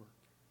God work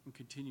and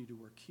continue to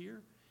work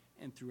here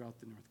and throughout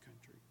the North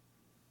Country.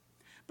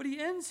 But he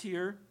ends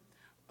here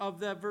of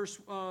that verse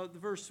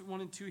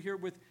 1 and 2 here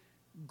with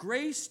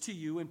grace to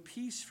you and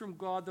peace from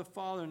God the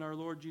Father and our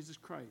Lord Jesus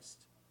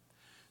Christ.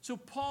 So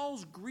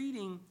Paul's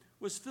greeting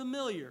was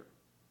familiar.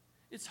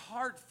 It's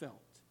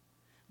heartfelt.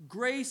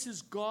 Grace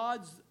is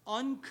God's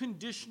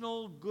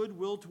unconditional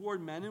goodwill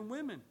toward men and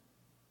women.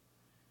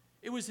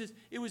 It was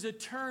a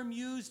term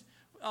used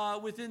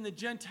within the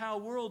Gentile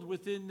world,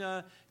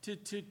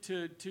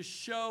 to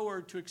show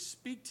or to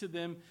speak to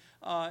them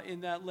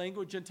in that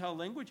language, Gentile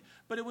language.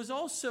 But it was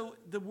also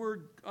the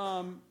word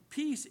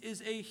peace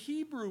is a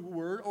Hebrew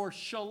word, or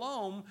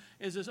shalom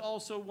is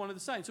also one of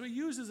the signs. So he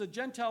uses a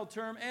Gentile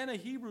term and a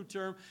Hebrew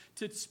term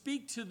to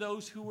speak to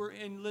those who were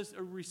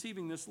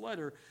receiving this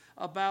letter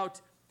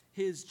about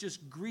his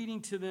just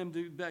greeting to them,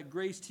 that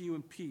grace to you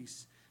and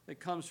peace that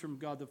comes from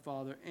God the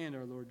Father and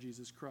our Lord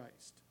Jesus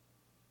Christ.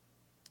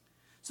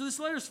 So this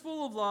letter is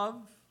full of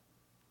love.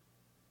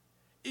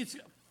 It's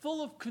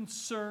full of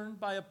concern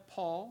by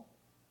Paul.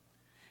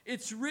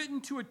 It's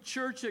written to a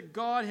church that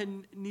God had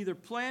neither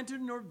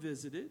planted nor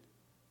visited.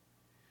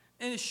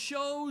 And it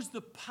shows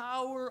the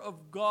power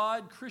of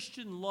God,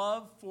 Christian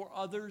love for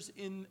others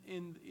in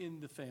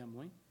the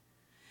family.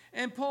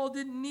 And Paul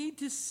didn't need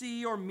to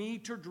see or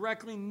meet or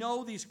directly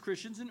know these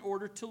Christians in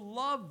order to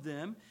love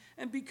them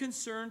and be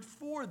concerned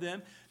for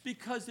them,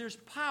 because there's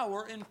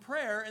power in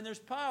prayer and there's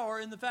power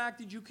in the fact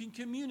that you can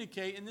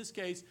communicate, in this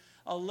case,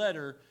 a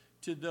letter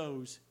to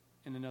those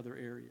in another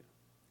area.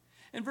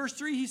 In verse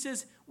 3, he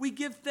says, we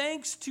give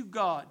thanks to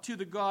God, to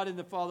the God and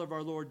the Father of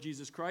our Lord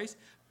Jesus Christ,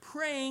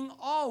 praying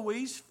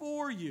always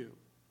for you.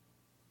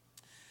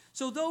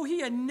 So though he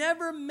had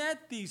never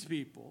met these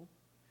people,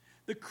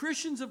 the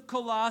Christians of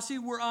Colossae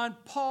were on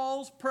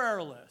Paul's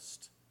prayer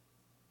list.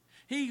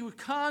 He was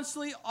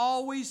constantly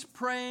always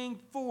praying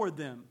for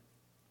them.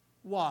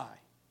 Why?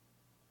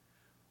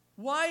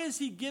 Why is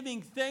he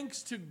giving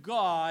thanks to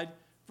God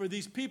for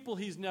these people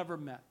he's never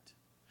met?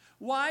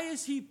 Why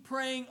is he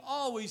praying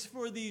always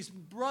for these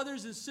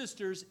brothers and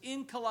sisters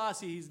in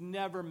Colossae he's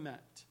never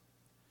met?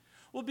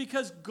 Well,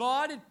 because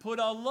God had put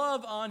a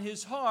love on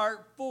his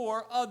heart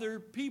for other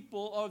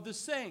people of the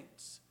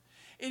saints.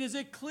 It is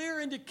a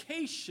clear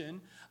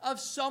indication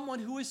of someone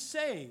who is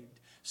saved,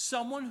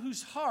 someone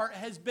whose heart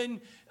has been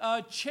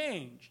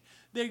changed.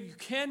 They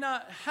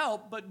cannot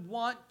help but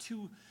want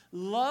to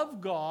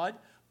love God,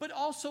 but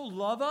also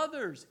love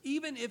others,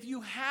 even if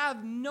you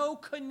have no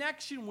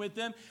connection with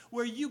them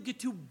where you get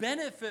to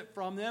benefit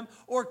from them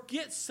or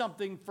get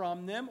something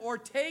from them or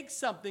take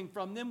something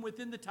from them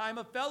within the time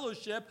of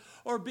fellowship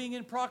or being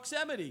in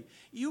proximity.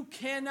 You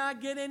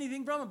cannot get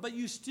anything from them, but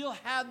you still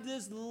have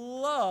this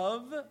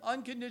love,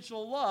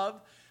 unconditional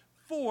love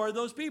for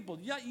those people.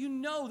 Yet you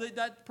know that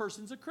that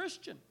person's a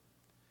Christian.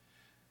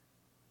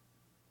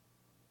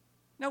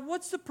 Now,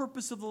 what's the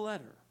purpose of the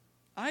letter?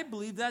 I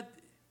believe that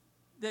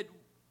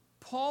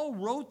Paul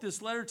wrote this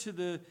letter to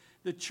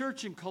the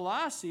church in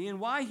Colossae,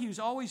 and why he was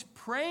always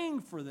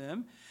praying for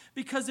them,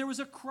 because there was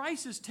a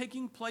crisis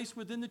taking place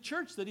within the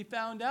church that he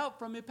found out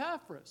from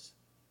Epaphras.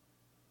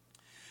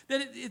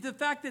 The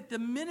fact that the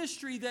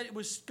ministry that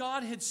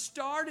God had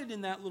started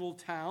in that little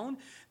town,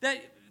 that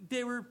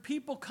there were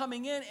people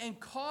coming in and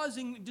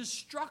causing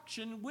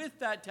destruction with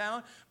that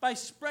town by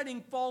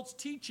spreading false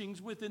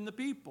teachings within the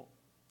people.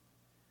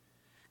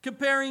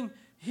 Comparing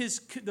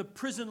the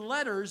prison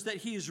letters that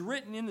he has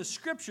written in the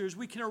scriptures,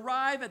 we can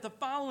arrive at the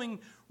following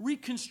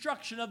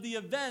reconstruction of the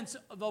events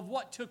of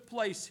what took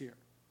place here.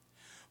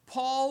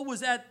 Paul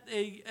was at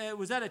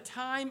a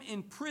time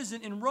in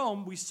prison in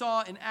Rome, we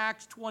saw in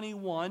Acts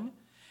 21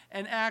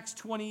 and Acts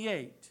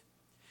 28.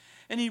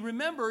 And he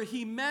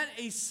met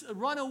a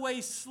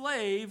runaway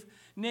slave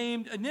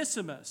named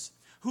Onesimus,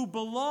 who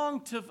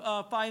belonged to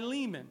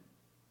Philemon,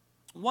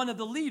 one of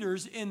the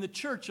leaders in the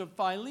church of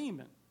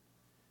Philemon.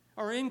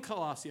 or in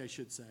Colosse, I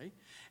should say.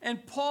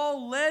 And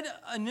Paul led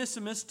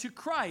Onesimus to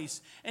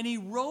Christ, and he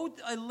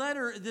wrote a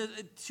letter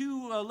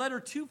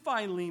to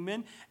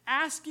Philemon,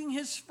 asking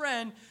his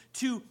friend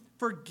to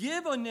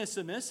forgive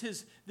Onesimus,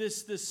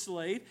 this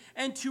slave,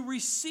 and to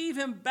receive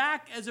him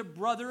back as a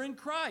brother in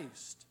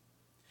Christ.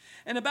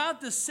 And about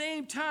the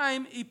same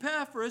time,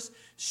 Epaphras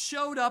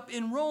showed up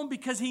in Rome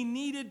because he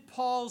needed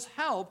Paul's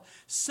help.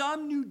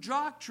 Some new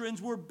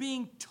doctrines were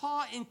being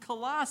taught in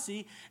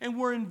Colossae and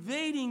were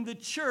invading the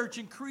church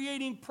and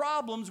creating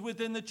problems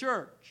within the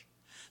church.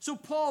 So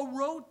Paul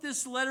wrote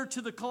this letter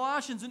to the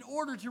Colossians in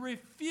order to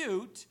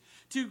refute,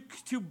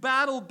 to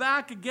battle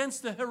back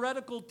against the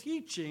heretical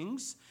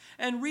teachings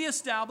and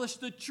reestablish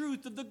the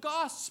truth of the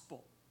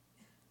gospel.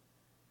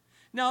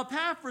 Now,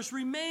 Epaphras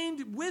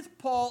remained with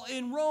Paul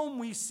in Rome,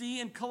 we see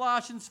in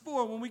Colossians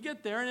 4 when we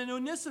get there. And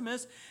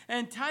Onesimus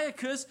and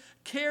Antiochus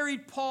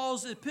carried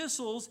Paul's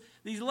epistles,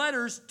 these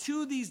letters,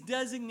 to these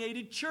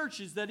designated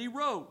churches that he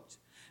wrote.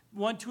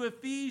 One to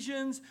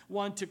Ephesians,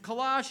 one to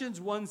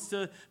Colossians, one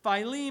to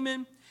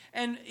Philemon.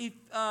 And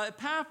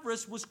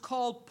Epaphras was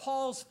called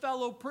Paul's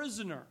fellow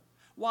prisoner.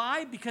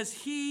 Why? Because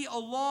he,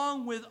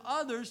 along with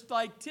others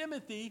like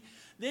Timothy,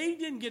 they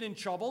didn't get in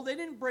trouble. They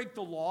didn't break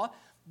the law.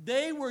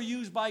 They were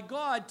used by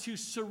God to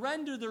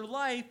surrender their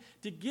life,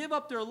 to give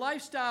up their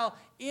lifestyle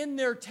in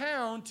their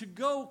town, to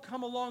go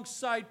come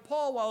alongside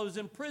Paul while he was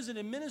in prison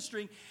and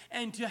ministering,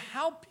 and to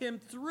help him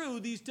through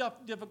these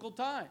difficult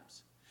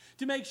times.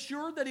 To make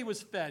sure that he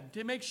was fed,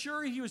 to make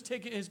sure he was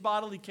taking his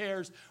bodily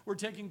cares were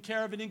taken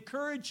care of, and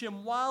encourage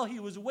him while he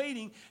was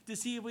waiting to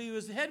see if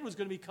his head was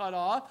going to be cut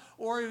off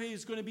or if he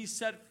was going to be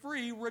set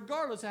free,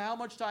 regardless of how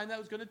much time that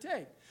was going to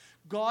take.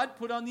 God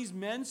put on these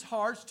men's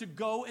hearts to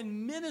go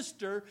and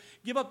minister,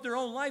 give up their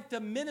own life to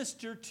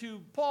minister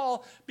to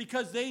Paul,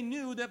 because they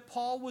knew that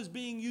Paul was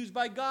being used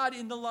by God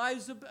in the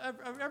lives of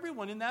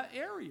everyone in that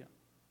area.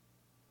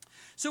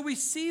 So we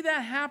see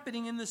that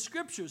happening in the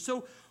scriptures.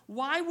 So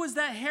why was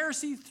that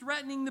heresy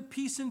threatening the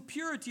peace and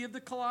purity of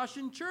the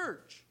Colossian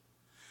church?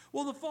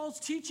 Well, the false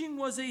teaching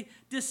was a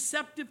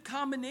deceptive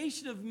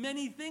combination of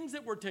many things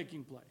that were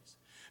taking place.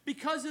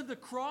 Because of the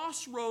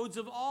crossroads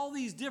of all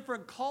these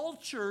different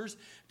cultures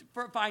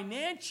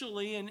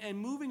financially and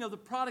moving of the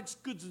products,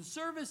 goods, and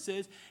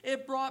services,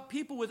 it brought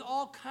people with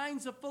all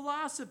kinds of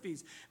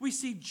philosophies. We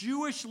see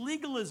Jewish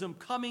legalism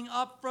coming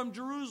up from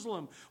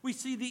Jerusalem. We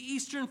see the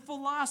Eastern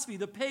philosophy,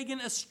 the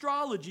pagan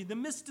astrology, the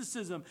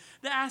mysticism,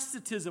 the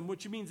asceticism,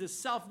 which means the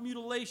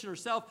self-mutilation or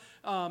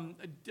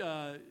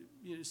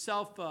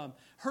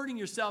hurting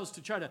yourselves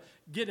to try to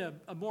get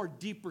a more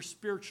deeper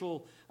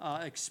spiritual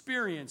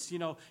experience. You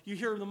know, you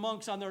hear the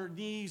monks on their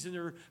knees and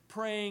they're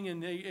praying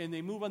and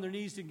they move on their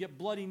knees to get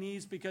bloody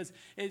knees because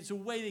it's a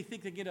way they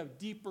think they get a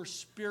deeper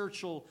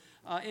spiritual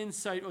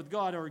insight with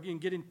God or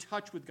get in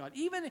touch with God.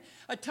 Even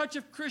a touch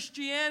of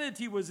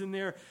Christianity was in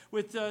there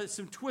with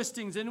some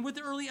twistings. And with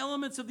the early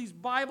elements of these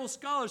Bible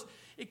scholars,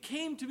 it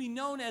came to be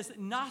known as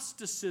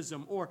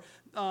Gnosticism, or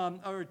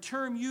a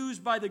term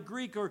used by the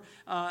Greek, or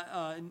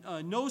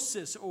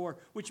gnosis, or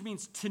which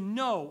means to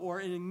know, or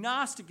an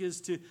agnostic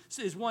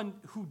is one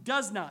who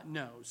does not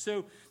know.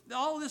 So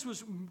all of this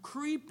was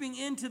creeping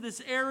into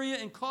this area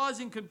and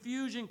causing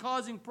confusion,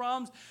 causing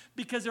problems,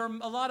 because there are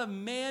a lot of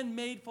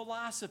man-made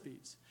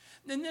philosophies.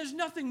 And there's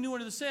nothing new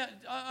under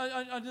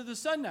the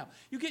sun now.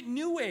 You get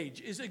New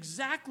Age is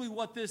exactly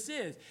what this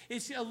is.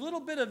 It's a little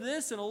bit of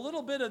this and a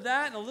little bit of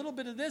that and a little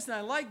bit of this, and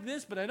I like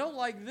this, but I don't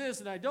like this,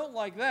 and I don't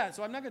like that,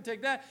 so I'm not going to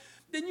take that.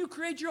 Then you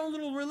create your own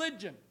little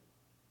religion.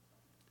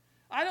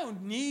 I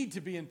don't need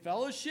to be in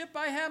fellowship.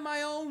 I have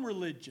my own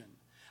religion.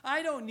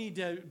 I don't need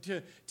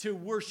to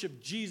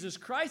worship Jesus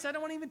Christ. I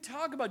don't want to even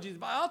talk about Jesus,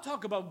 but I'll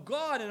talk about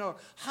God and a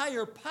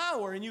higher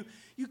power. And you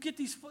get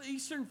these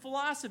Eastern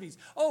philosophies.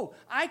 Oh,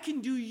 I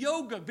can do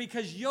yoga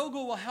because yoga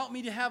will help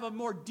me to have a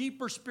more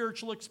deeper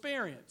spiritual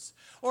experience.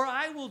 Or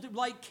I will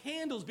light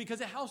candles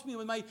because it helps me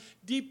with my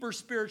deeper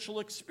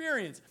spiritual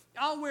experience.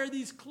 I'll wear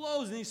these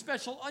clothes and these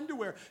special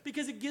underwear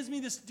because it gives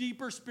me this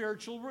deeper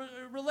spiritual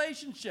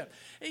relationship.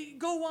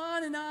 Go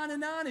on and on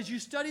and on. As you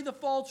study the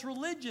false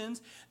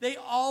religions, they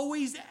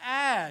always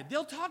add.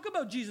 They'll talk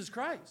about Jesus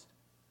Christ.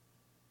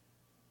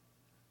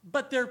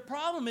 But their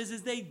problem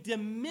is they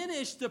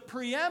diminish the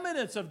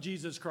preeminence of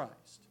Jesus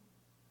Christ.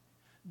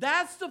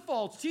 That's the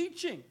false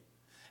teaching.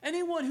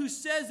 Anyone who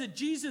says that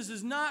Jesus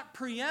is not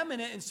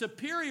preeminent and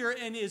superior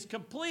and is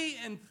complete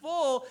and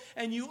full,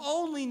 and you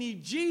only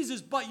need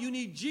Jesus, but you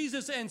need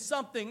Jesus and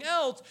something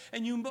else,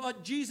 and you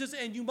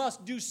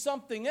must do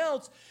something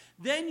else,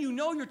 then you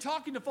know you're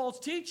talking to false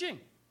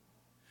teaching.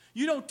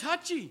 You don't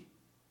touchy.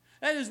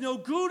 That is no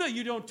Gouda.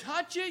 You don't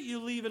touch it.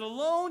 You leave it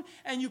alone,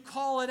 and you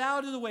call it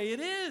out of the way it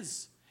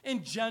is,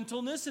 in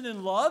gentleness and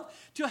in love,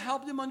 to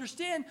help them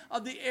understand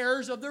of the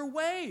errors of their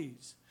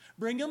ways.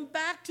 Bring them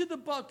back to the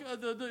book,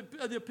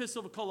 the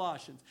Epistle of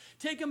Colossians.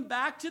 Take them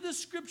back to the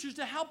Scriptures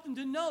to help them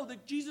to know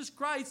that Jesus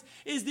Christ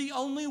is the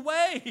only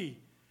way.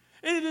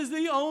 It is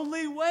the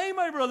only way,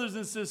 my brothers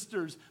and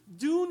sisters.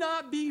 Do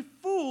not be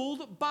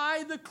fooled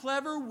by the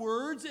clever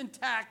words and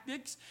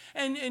tactics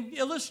and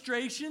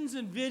illustrations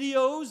and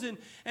videos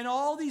and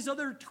all these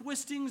other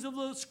twistings of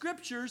the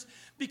scriptures,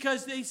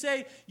 because they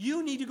say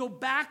you need to go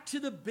back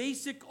to the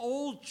basic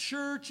old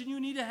church and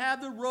you need to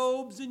have the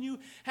robes and you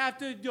have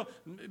to,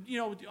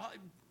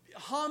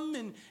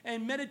 hum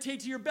and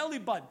meditate to your belly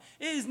button.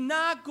 It is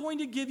not going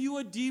to give you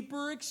a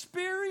deeper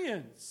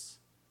experience.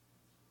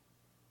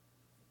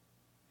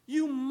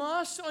 You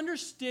must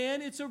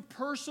understand it's a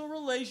personal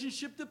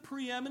relationship, the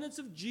preeminence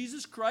of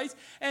Jesus Christ,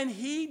 and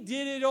he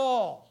did it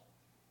all.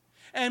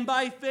 And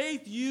by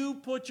faith, you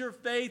put your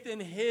faith in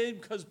his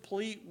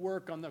complete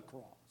work on the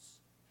cross.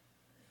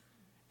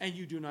 And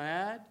you do not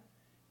add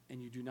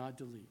and you do not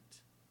delete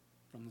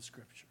from the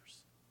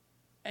scriptures.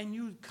 And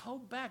you go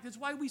back. That's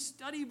why we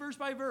study verse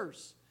by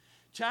verse,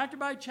 chapter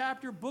by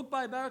chapter, book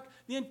by book,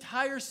 the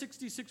entire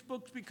 66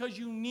 books, because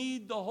you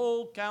need the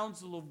whole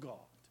counsel of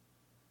God.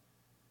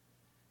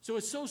 So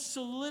it's so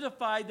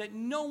solidified that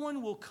no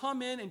one will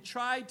come in and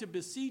try to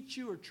beseech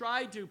you or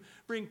try to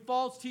bring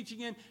false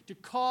teaching in to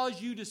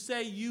cause you to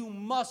say you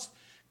must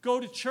go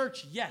to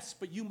church, yes,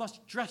 but you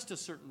must dress a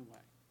certain way.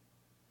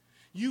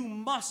 You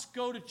must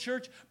go to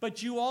church,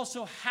 but you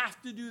also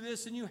have to do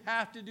this and you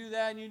have to do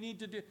that and you need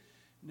to do.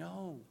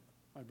 No,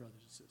 my brothers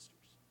and sisters.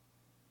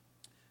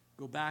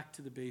 Go back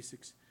to the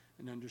basics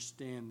and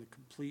understand the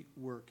complete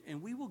work.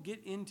 And we will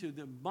get into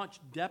the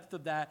much depth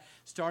of that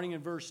starting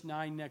in verse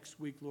 9 next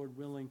week, Lord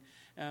willing.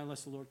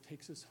 Unless the Lord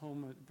takes us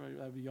home, that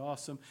would be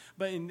awesome.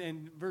 But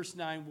in verse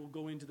 9, we'll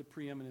go into the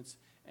preeminence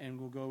and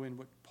we'll go in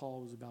what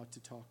Paul was about to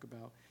talk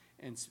about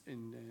and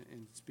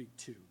speak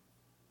to.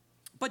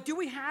 But do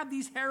we have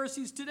these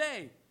heresies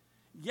today?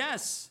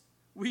 Yes,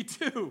 we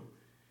do.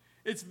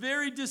 It's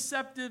very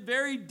deceptive,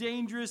 very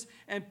dangerous,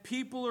 and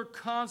people are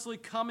constantly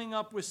coming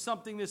up with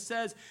something that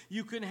says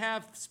you can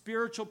have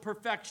spiritual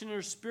perfection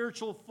or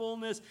spiritual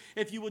fullness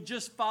if you will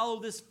just follow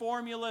this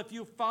formula, if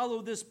you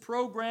follow this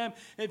program,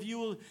 if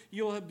you'll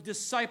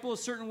disciple a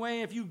certain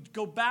way, if you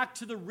go back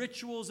to the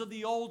rituals of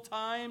the old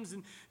times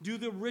and do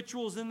the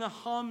rituals and the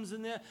hums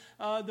and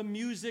the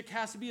music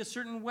has to be a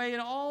certain way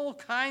and all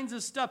kinds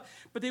of stuff.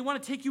 But they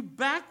want to take you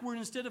backward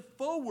instead of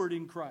forward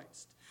in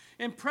Christ.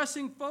 And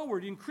pressing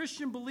forward, and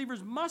Christian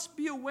believers must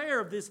be aware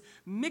of this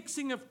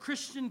mixing of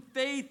Christian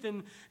faith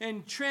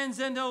and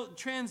transcendental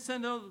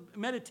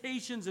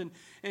meditations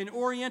and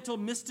oriental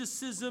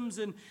mysticisms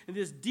and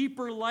this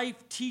deeper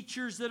life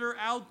teachers that are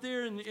out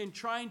there and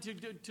trying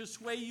to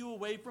sway you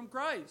away from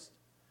Christ.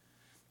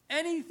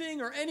 Anything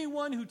or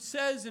anyone who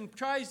says and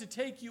tries to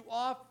take you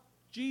off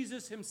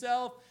Jesus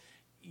himself,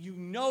 you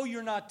know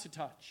you're not to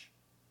touch.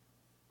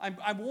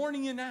 I'm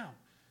warning you now.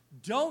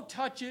 Don't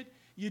touch it.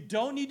 You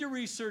don't need to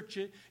research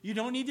it. You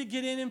don't need to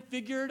get in and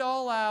figure it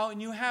all out.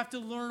 And you have to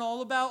learn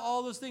all about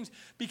all those things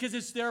because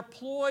it's their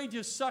ploy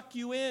to suck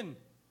you in.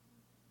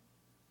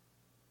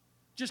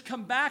 Just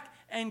come back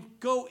and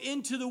go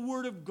into the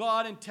Word of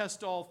God and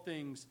test all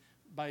things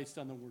based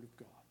on the Word of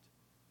God.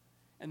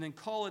 And then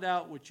call it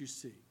out what you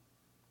see.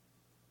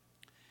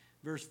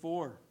 Verse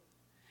 4.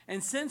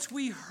 And since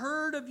we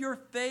heard of your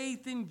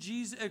faith in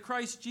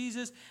Christ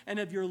Jesus and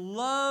of your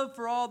love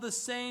for all the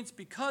saints,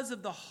 because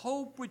of the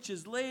hope which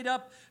is laid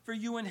up for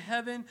you in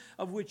heaven,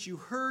 of which you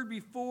heard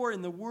before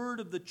in the word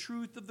of the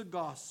truth of the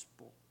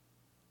gospel,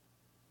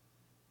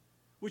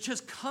 which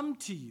has come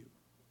to you,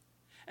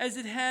 as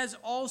it has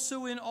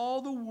also in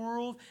all the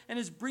world, and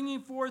is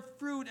bringing forth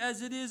fruit,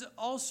 as it is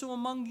also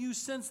among you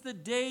since the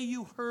day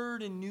you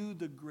heard and knew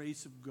the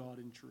grace of God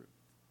in truth.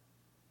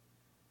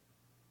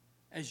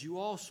 As you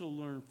also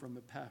learned from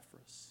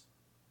Epaphras,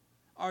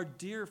 our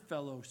dear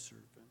fellow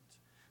servant,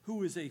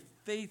 who is a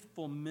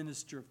faithful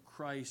minister of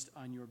Christ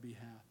on your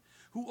behalf,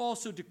 who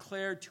also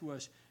declared to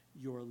us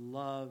your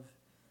love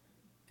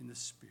in the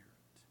Spirit.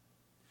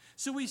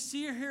 So we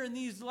see here in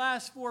these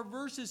last 4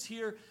 verses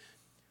here,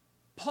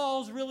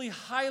 Paul's really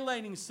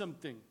highlighting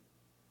something.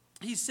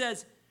 He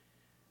says,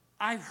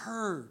 I've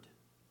heard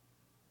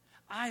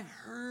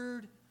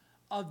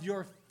of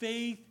your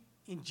faith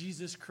in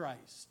Jesus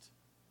Christ.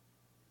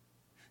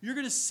 You're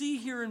going to see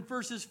here in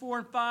verses 4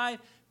 and 5,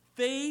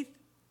 faith,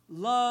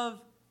 love,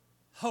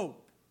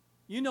 hope.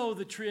 You know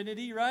the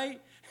Trinity,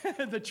 right?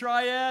 The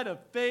triad of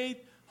faith,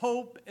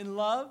 hope, and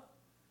love,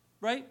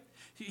 right?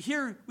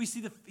 Here we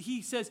see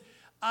he says,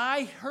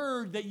 I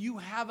heard that you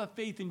have a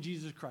faith in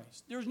Jesus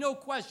Christ. There's no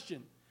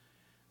question.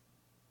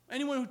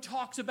 Anyone who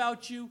talks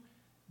about you,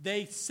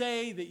 they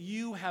say that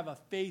you have a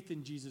faith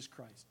in Jesus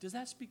Christ. Does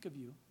that speak of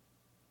you?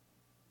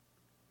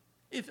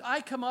 If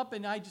I come up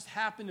and I just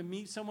happen to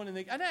meet someone and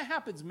that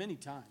happens many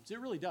times. It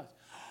really does.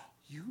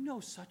 You know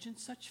such and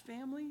such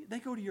family? They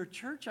go to your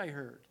church, I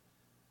heard.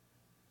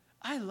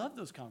 I love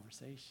those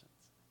conversations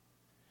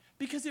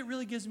because it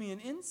really gives me an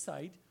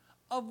insight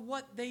of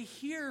what they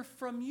hear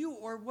from you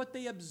or what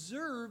they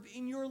observe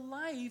in your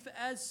life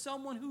as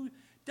someone who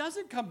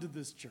doesn't come to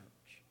this church.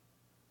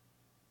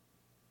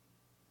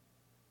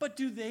 But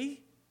do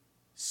they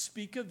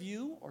speak of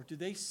you or do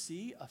they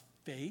see a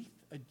faith,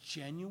 a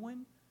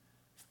genuine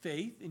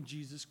faith in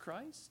Jesus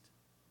Christ?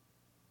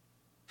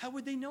 How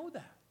would they know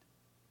that?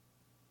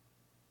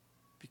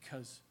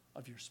 Because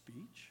of your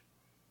speech?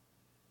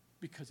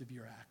 Because of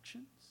your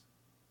actions?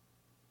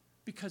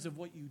 Because of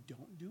what you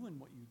don't do and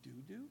what you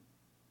do?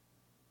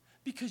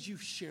 Because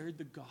you've shared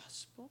the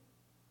gospel?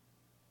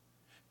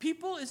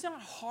 It's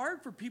not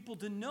hard for people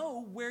to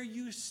know where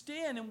you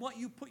stand and what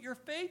you put your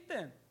faith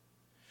in.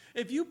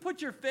 If you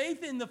put your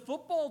faith in the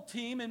football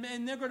team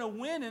and they're going to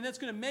win and it's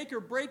going to make or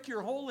break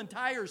your whole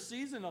entire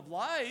season of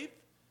life,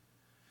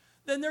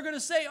 then they're going to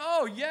say,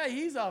 oh, yeah,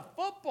 he's a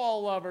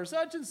football lover,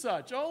 such and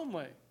such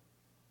only.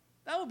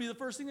 That will be the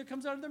first thing that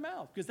comes out of their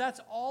mouth, because that's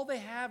all they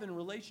have in a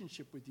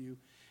relationship with you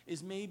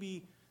is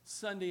maybe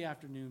Sunday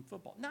afternoon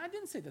football. Now, I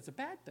didn't say that's a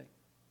bad thing.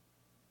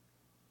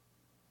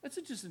 That's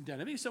just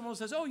identity. Someone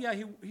says, oh, yeah,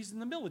 he's in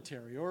the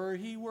military, or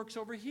he works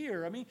over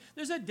here. I mean,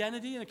 there's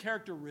identity and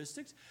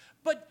characteristics,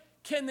 but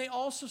can they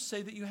also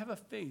say that you have a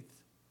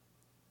faith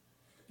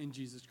in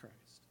Jesus Christ?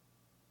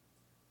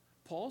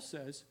 Paul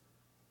says,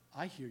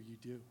 I hear you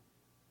do.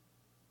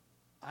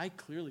 I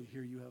clearly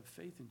hear you have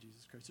faith in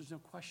Jesus Christ. There's no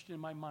question in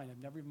my mind.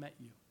 I've never met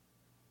you,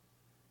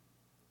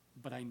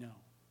 but I know.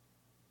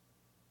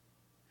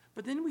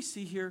 But then we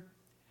see here,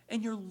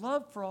 and your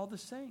love for all the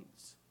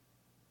saints.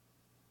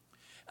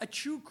 A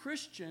true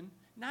Christian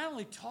not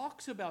only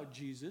talks about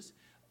Jesus,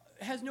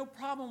 has no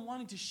problem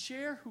wanting to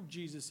share who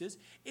Jesus is.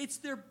 It's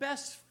their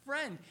best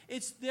friend.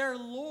 It's their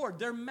Lord,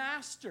 their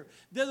master.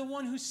 They're the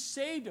one who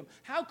saved them.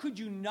 How could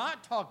you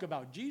not talk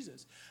about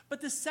Jesus? But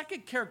the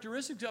second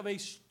characteristic of a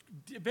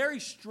very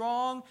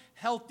strong,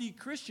 healthy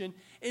Christian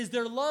is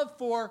their love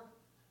for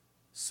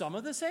some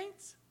of the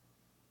saints.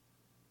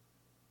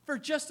 For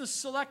just a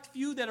select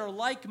few that are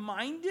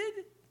like-minded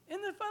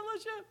in the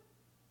fellowship?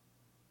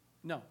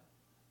 No,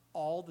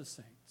 all the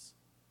saints.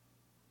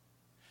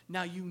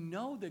 Now, you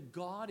know that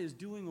God is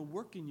doing a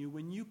work in you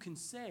when you can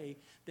say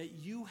that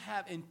you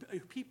have, and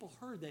people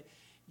heard that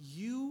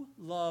you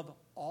love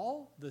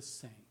all the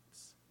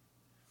saints.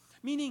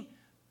 Meaning,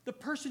 the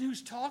person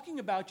who's talking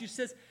about you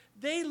says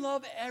they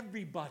love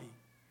everybody.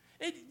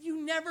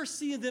 You never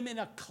see them in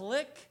a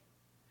clique.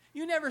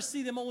 You never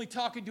see them only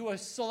talking to a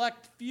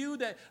select few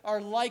that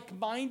are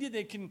like-minded.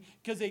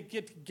 Because they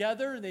get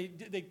together and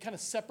they kind of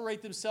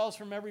separate themselves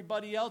from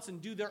everybody else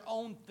and do their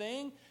own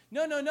thing.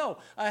 No.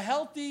 A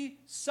healthy,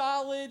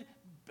 solid,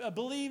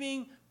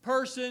 believing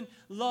person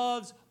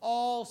loves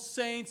all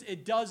saints.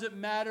 It doesn't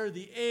matter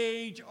the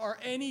age or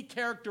any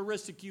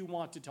characteristic you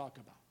want to talk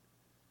about.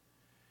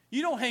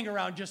 You don't hang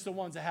around just the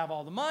ones that have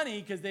all the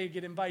money because they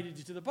get invited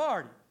to the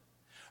party.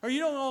 Or you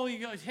don't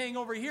only hang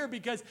over here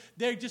because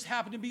they just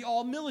happen to be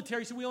all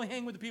military, so we only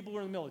hang with the people who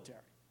are in the military.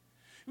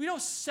 We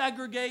don't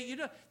segregate.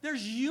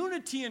 There's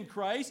unity in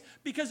Christ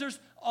because there's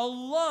a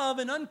love,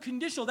 an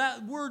unconditional.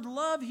 That word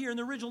love here in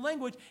the original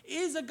language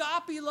is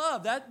agape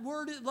love. That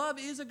word love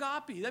is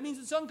agape. That means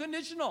it's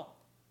unconditional.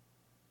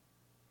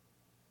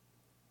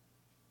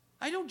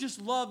 I don't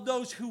just love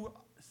those who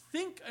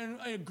think and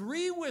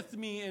agree with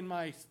me in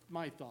my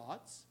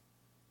thoughts.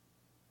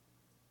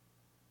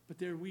 But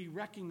there we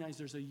recognize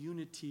there's a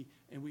unity,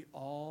 and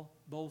all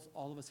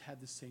of us have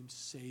the same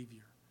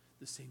Savior,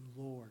 the same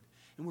Lord.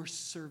 And we're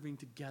serving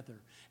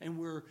together. And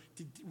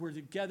we're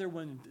together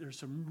when there's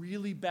some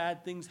really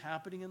bad things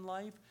happening in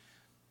life.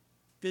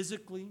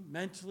 Physically,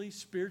 mentally,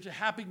 spiritually,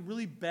 happening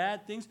really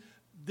bad things.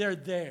 They're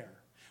there.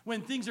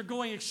 When things are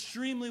going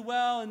extremely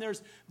well and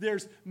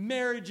there's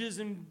marriages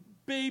and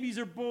babies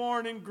are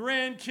born and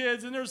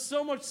grandkids and there's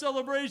so much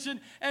celebration,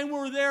 and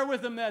we're there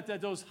with them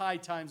at those high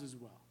times as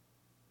well.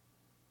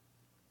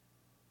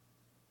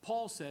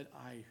 Paul said,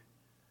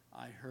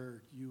 I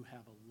heard you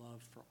have a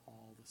love for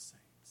all the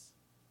saints.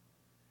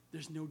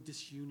 There's no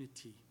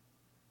disunity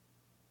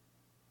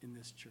in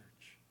this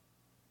church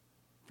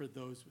for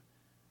those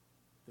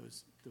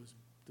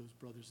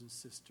brothers and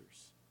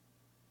sisters.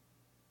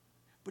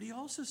 But he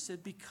also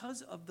said,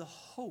 because of the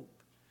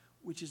hope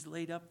which is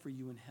laid up for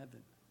you in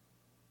heaven.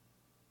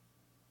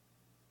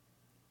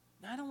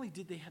 Not only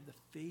did they have the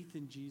faith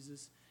in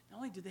Jesus, not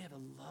only did they have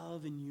a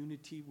love and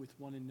unity with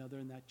one another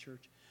in that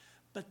church,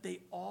 but they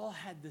all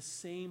had the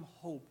same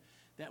hope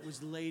that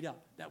was laid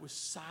up, that was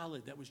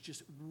solid, that was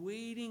just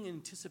waiting in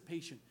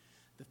anticipation.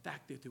 The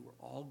fact that they were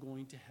all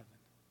going to heaven.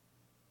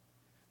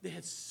 They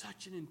had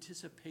such an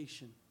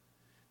anticipation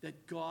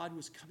that God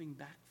was coming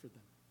back for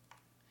them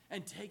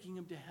and taking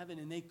them to heaven,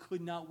 and they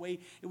could not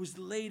wait. It was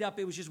laid up.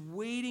 It was just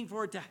waiting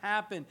for it to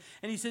happen.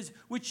 And he says,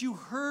 which you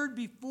heard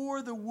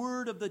before the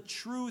word of the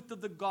truth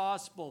of the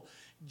gospel.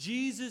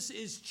 Jesus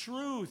is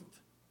truth.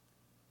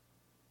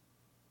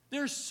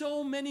 There's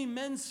so many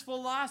men's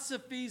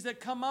philosophies that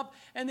come up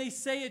and they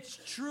say it's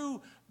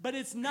true, but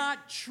it's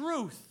not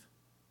truth.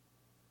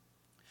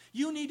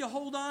 You need to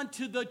hold on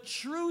to the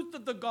truth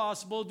of the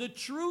gospel, the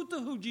truth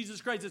of who Jesus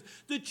Christ is,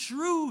 the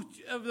truth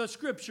of the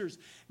scriptures,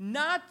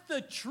 not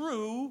the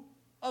true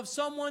of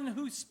someone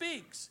who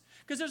speaks.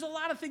 Because there's a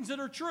lot of things that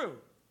are true.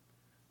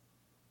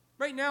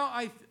 Right now,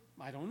 I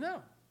don't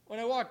know. When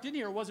I walked in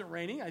here, it wasn't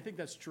raining. I think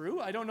that's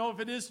true. I don't know if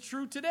it is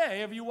true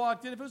today, if you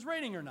walked in, if it was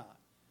raining or not.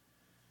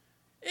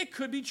 It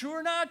could be true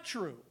or not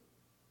true.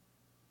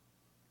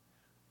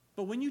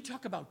 But when you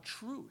talk about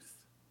truth,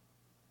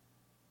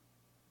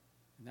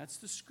 and that's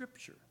the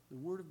Scripture, the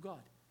Word of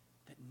God,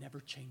 that never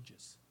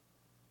changes.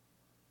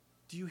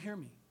 Do you hear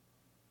me?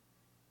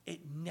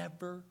 It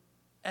never,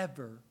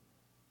 ever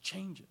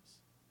changes.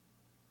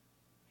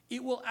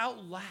 It will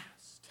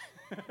outlast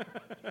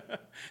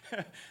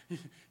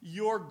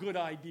your good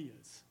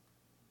ideas.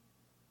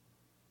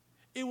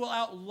 It will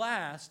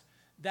outlast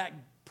that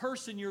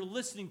person you're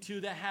listening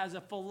to that has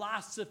a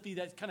philosophy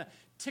that kind of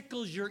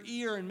tickles your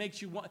ear and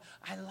makes you want,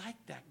 I like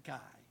that guy.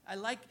 I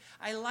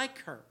like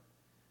her.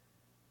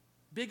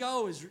 Big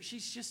O she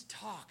just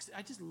talks.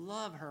 I just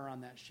love her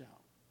on that show.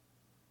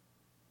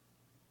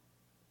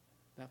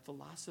 That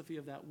philosophy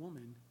of that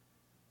woman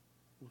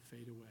will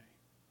fade away.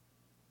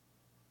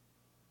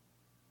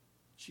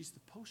 She's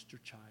the poster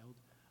child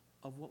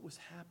of what was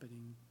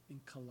happening in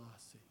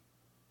Colosse.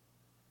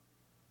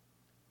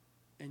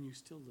 And you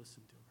still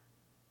listen to her.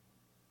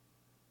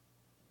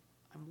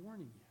 I'm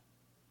warning you.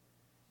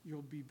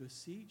 You'll be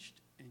besieged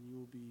and you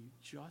will be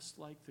just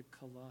like the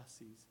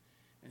Colosses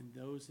and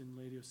those in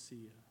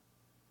Laodicea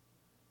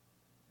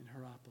and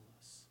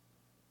Hierapolis.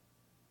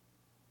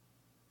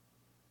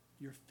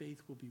 Your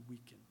faith will be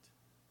weakened.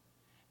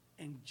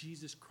 And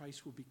Jesus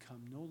Christ will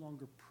become no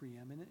longer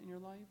preeminent in your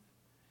life,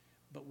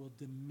 but will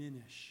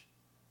diminish.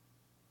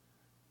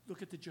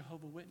 Look at the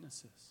Jehovah's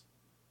Witnesses.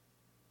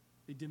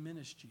 They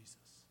diminish Jesus.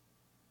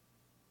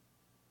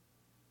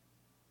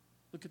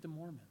 Look at the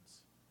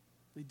Mormons.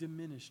 They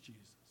diminish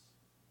Jesus.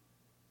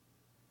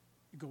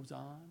 It goes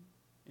on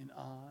and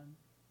on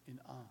and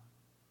on.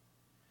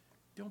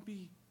 Don't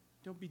be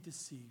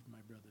deceived, my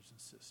brothers and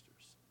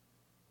sisters.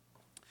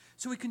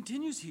 So he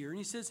continues here and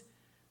he says,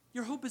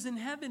 your hope is in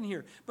heaven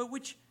here, but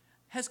which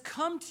has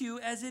come to you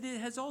as it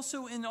has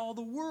also in all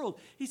the world.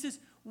 He says,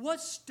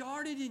 what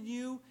started in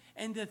you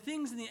and the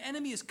things, and the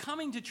enemy is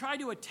coming to try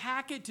to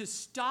attack it, to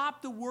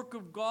stop the work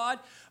of God.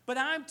 But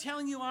I'm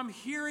telling you, I'm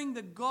hearing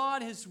that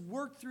God has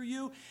worked through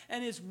you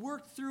and has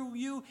worked through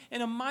you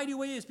in a mighty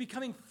way. It's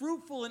becoming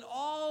fruitful in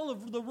all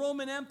of the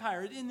Roman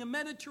Empire, in the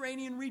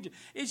Mediterranean region.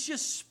 It's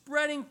just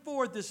spreading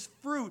forth this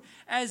fruit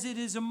as it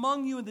is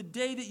among you in the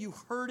day that you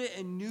heard it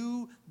and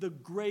knew the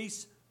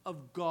grace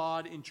of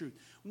God in truth.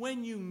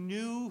 When you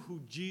knew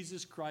who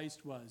Jesus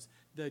Christ was,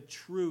 the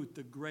truth,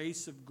 the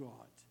grace of God.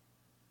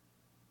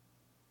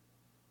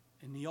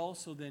 And he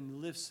also then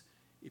lifts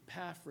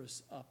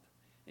Epaphras up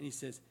and he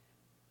says,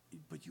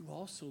 but you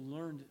also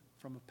learned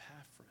from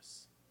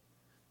Epaphras.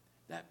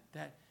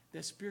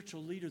 That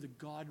spiritual leader that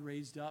God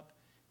raised up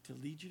to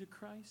lead you to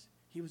Christ,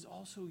 he was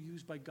also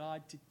used by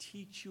God to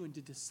teach you and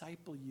to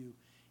disciple you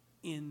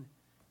in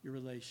your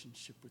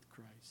relationship with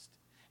Christ.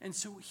 And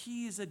so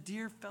he is a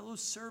dear fellow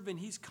servant.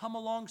 He's come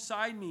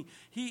alongside me.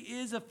 He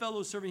is a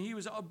fellow servant. He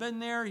was been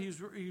there. He was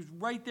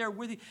right there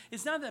with you.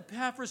 It's not that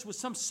Epaphras was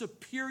some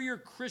superior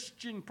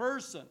Christian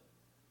person.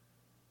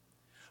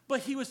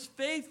 But he was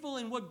faithful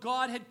in what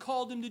God had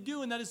called him to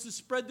do, and that is to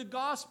spread the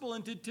gospel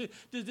and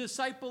to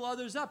disciple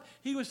others up.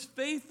 He was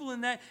faithful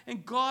in that,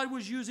 and God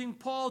was using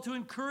Paul to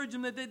encourage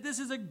him that this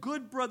is a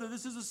good brother.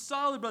 This is a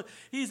solid brother.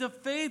 He's a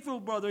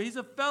faithful brother. He's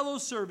a fellow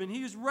servant.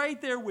 He was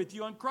right there with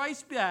you on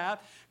Christ's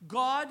behalf.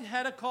 God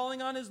had a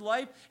calling on his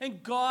life,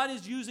 and God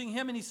is using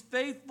him, and he's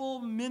faithful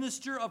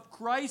minister of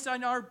Christ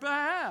on our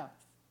behalf.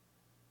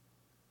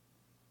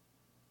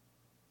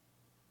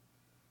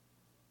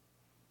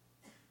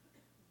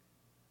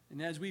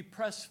 And as we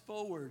press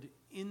forward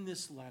in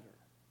this letter,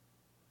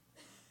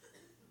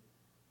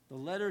 the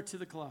letter to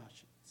the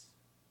Colossians,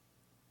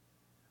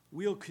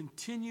 we'll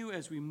continue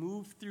as we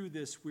move through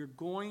this. We're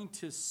going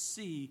to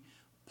see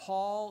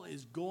Paul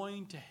is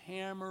going to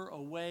hammer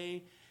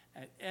away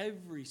at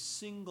every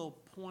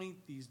single point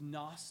these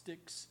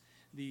Gnostics,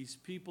 these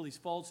people, these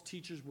false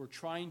teachers were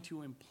trying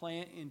to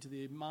implant into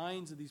the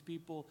minds of these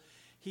people.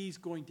 He's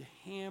going to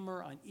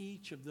hammer on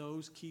each of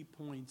those key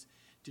points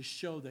to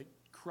show that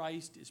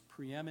Christ is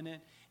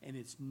preeminent, and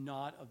it's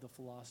not of the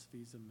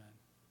philosophies of men.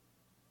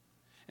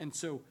 And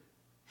so,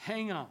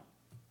 hang on.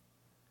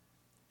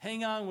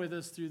 Hang on with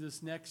us through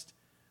this next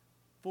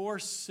 4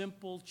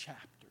 simple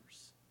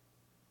chapters.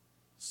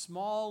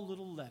 Small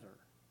little letter,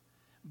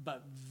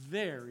 but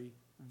very,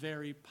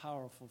 very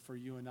powerful for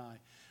you and I.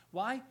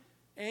 Why?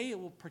 A, it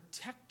will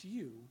protect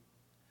you,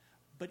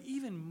 but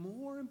even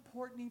more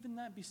important even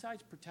that,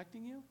 besides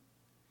protecting you,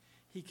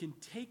 he can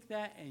take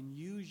that and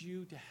use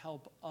you to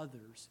help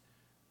others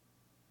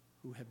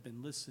who have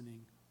been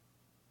listening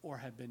or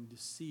have been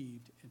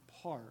deceived in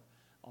part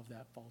of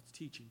that false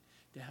teaching,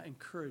 to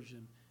encourage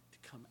them to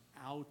come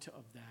out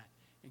of that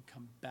and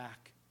come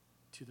back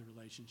to the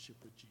relationship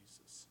with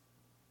Jesus.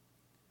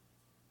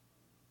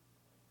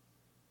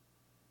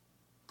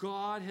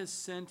 God has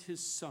sent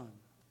his Son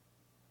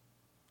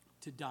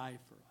to die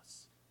for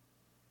us.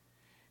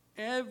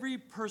 Every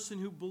person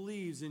who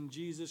believes in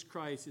Jesus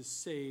Christ is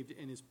saved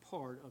and is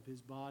part of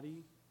his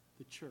body,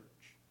 the church,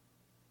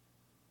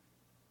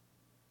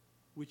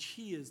 which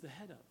he is the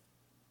head of.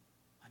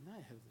 I'm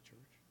not head of the church.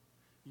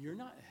 You're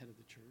not head of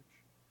the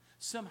church.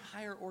 some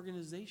higher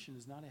organization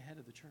is not ahead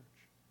of the church.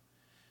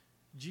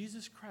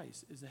 Jesus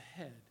Christ is the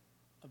head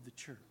of the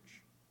church.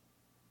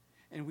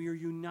 And we are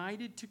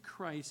united to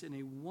Christ in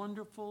a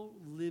wonderful,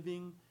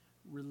 living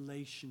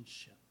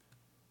relationship.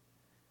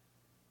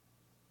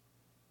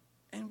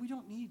 And we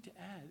don't need to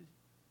add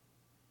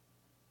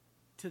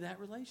to that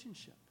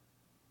relationship.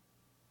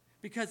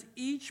 Because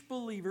each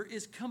believer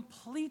is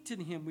complete in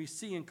him, we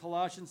see in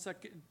Colossians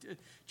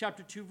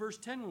chapter 2, verse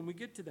 10 when we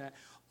get to that.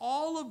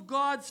 All of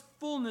God's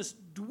fullness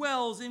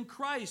dwells in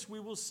Christ, we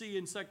will see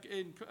in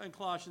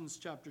Colossians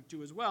chapter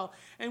 2 as well.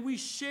 And we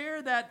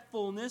share that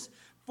fullness,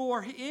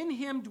 for in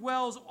him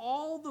dwells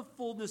all the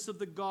fullness of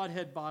the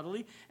Godhead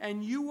bodily,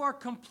 and you are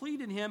complete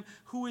in him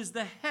who is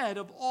the head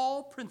of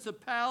all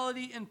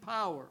principality and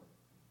power.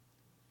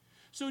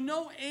 So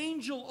no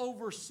angel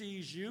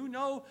oversees you,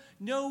 no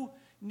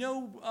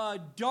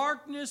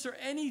darkness or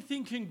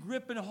anything can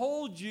grip and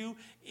hold you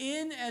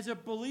in as a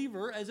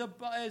believer, as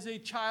a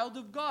child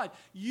of God.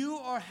 You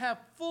have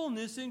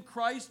fullness in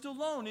Christ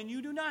alone, and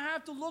you do not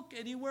have to look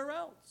anywhere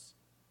else.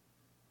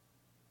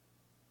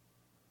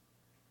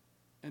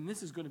 And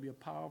this is going to be a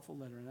powerful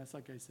letter, and that's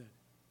like I said,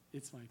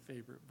 it's my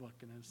favorite book,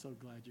 and I'm so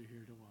glad you're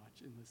here to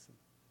watch and listen.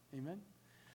 Amen?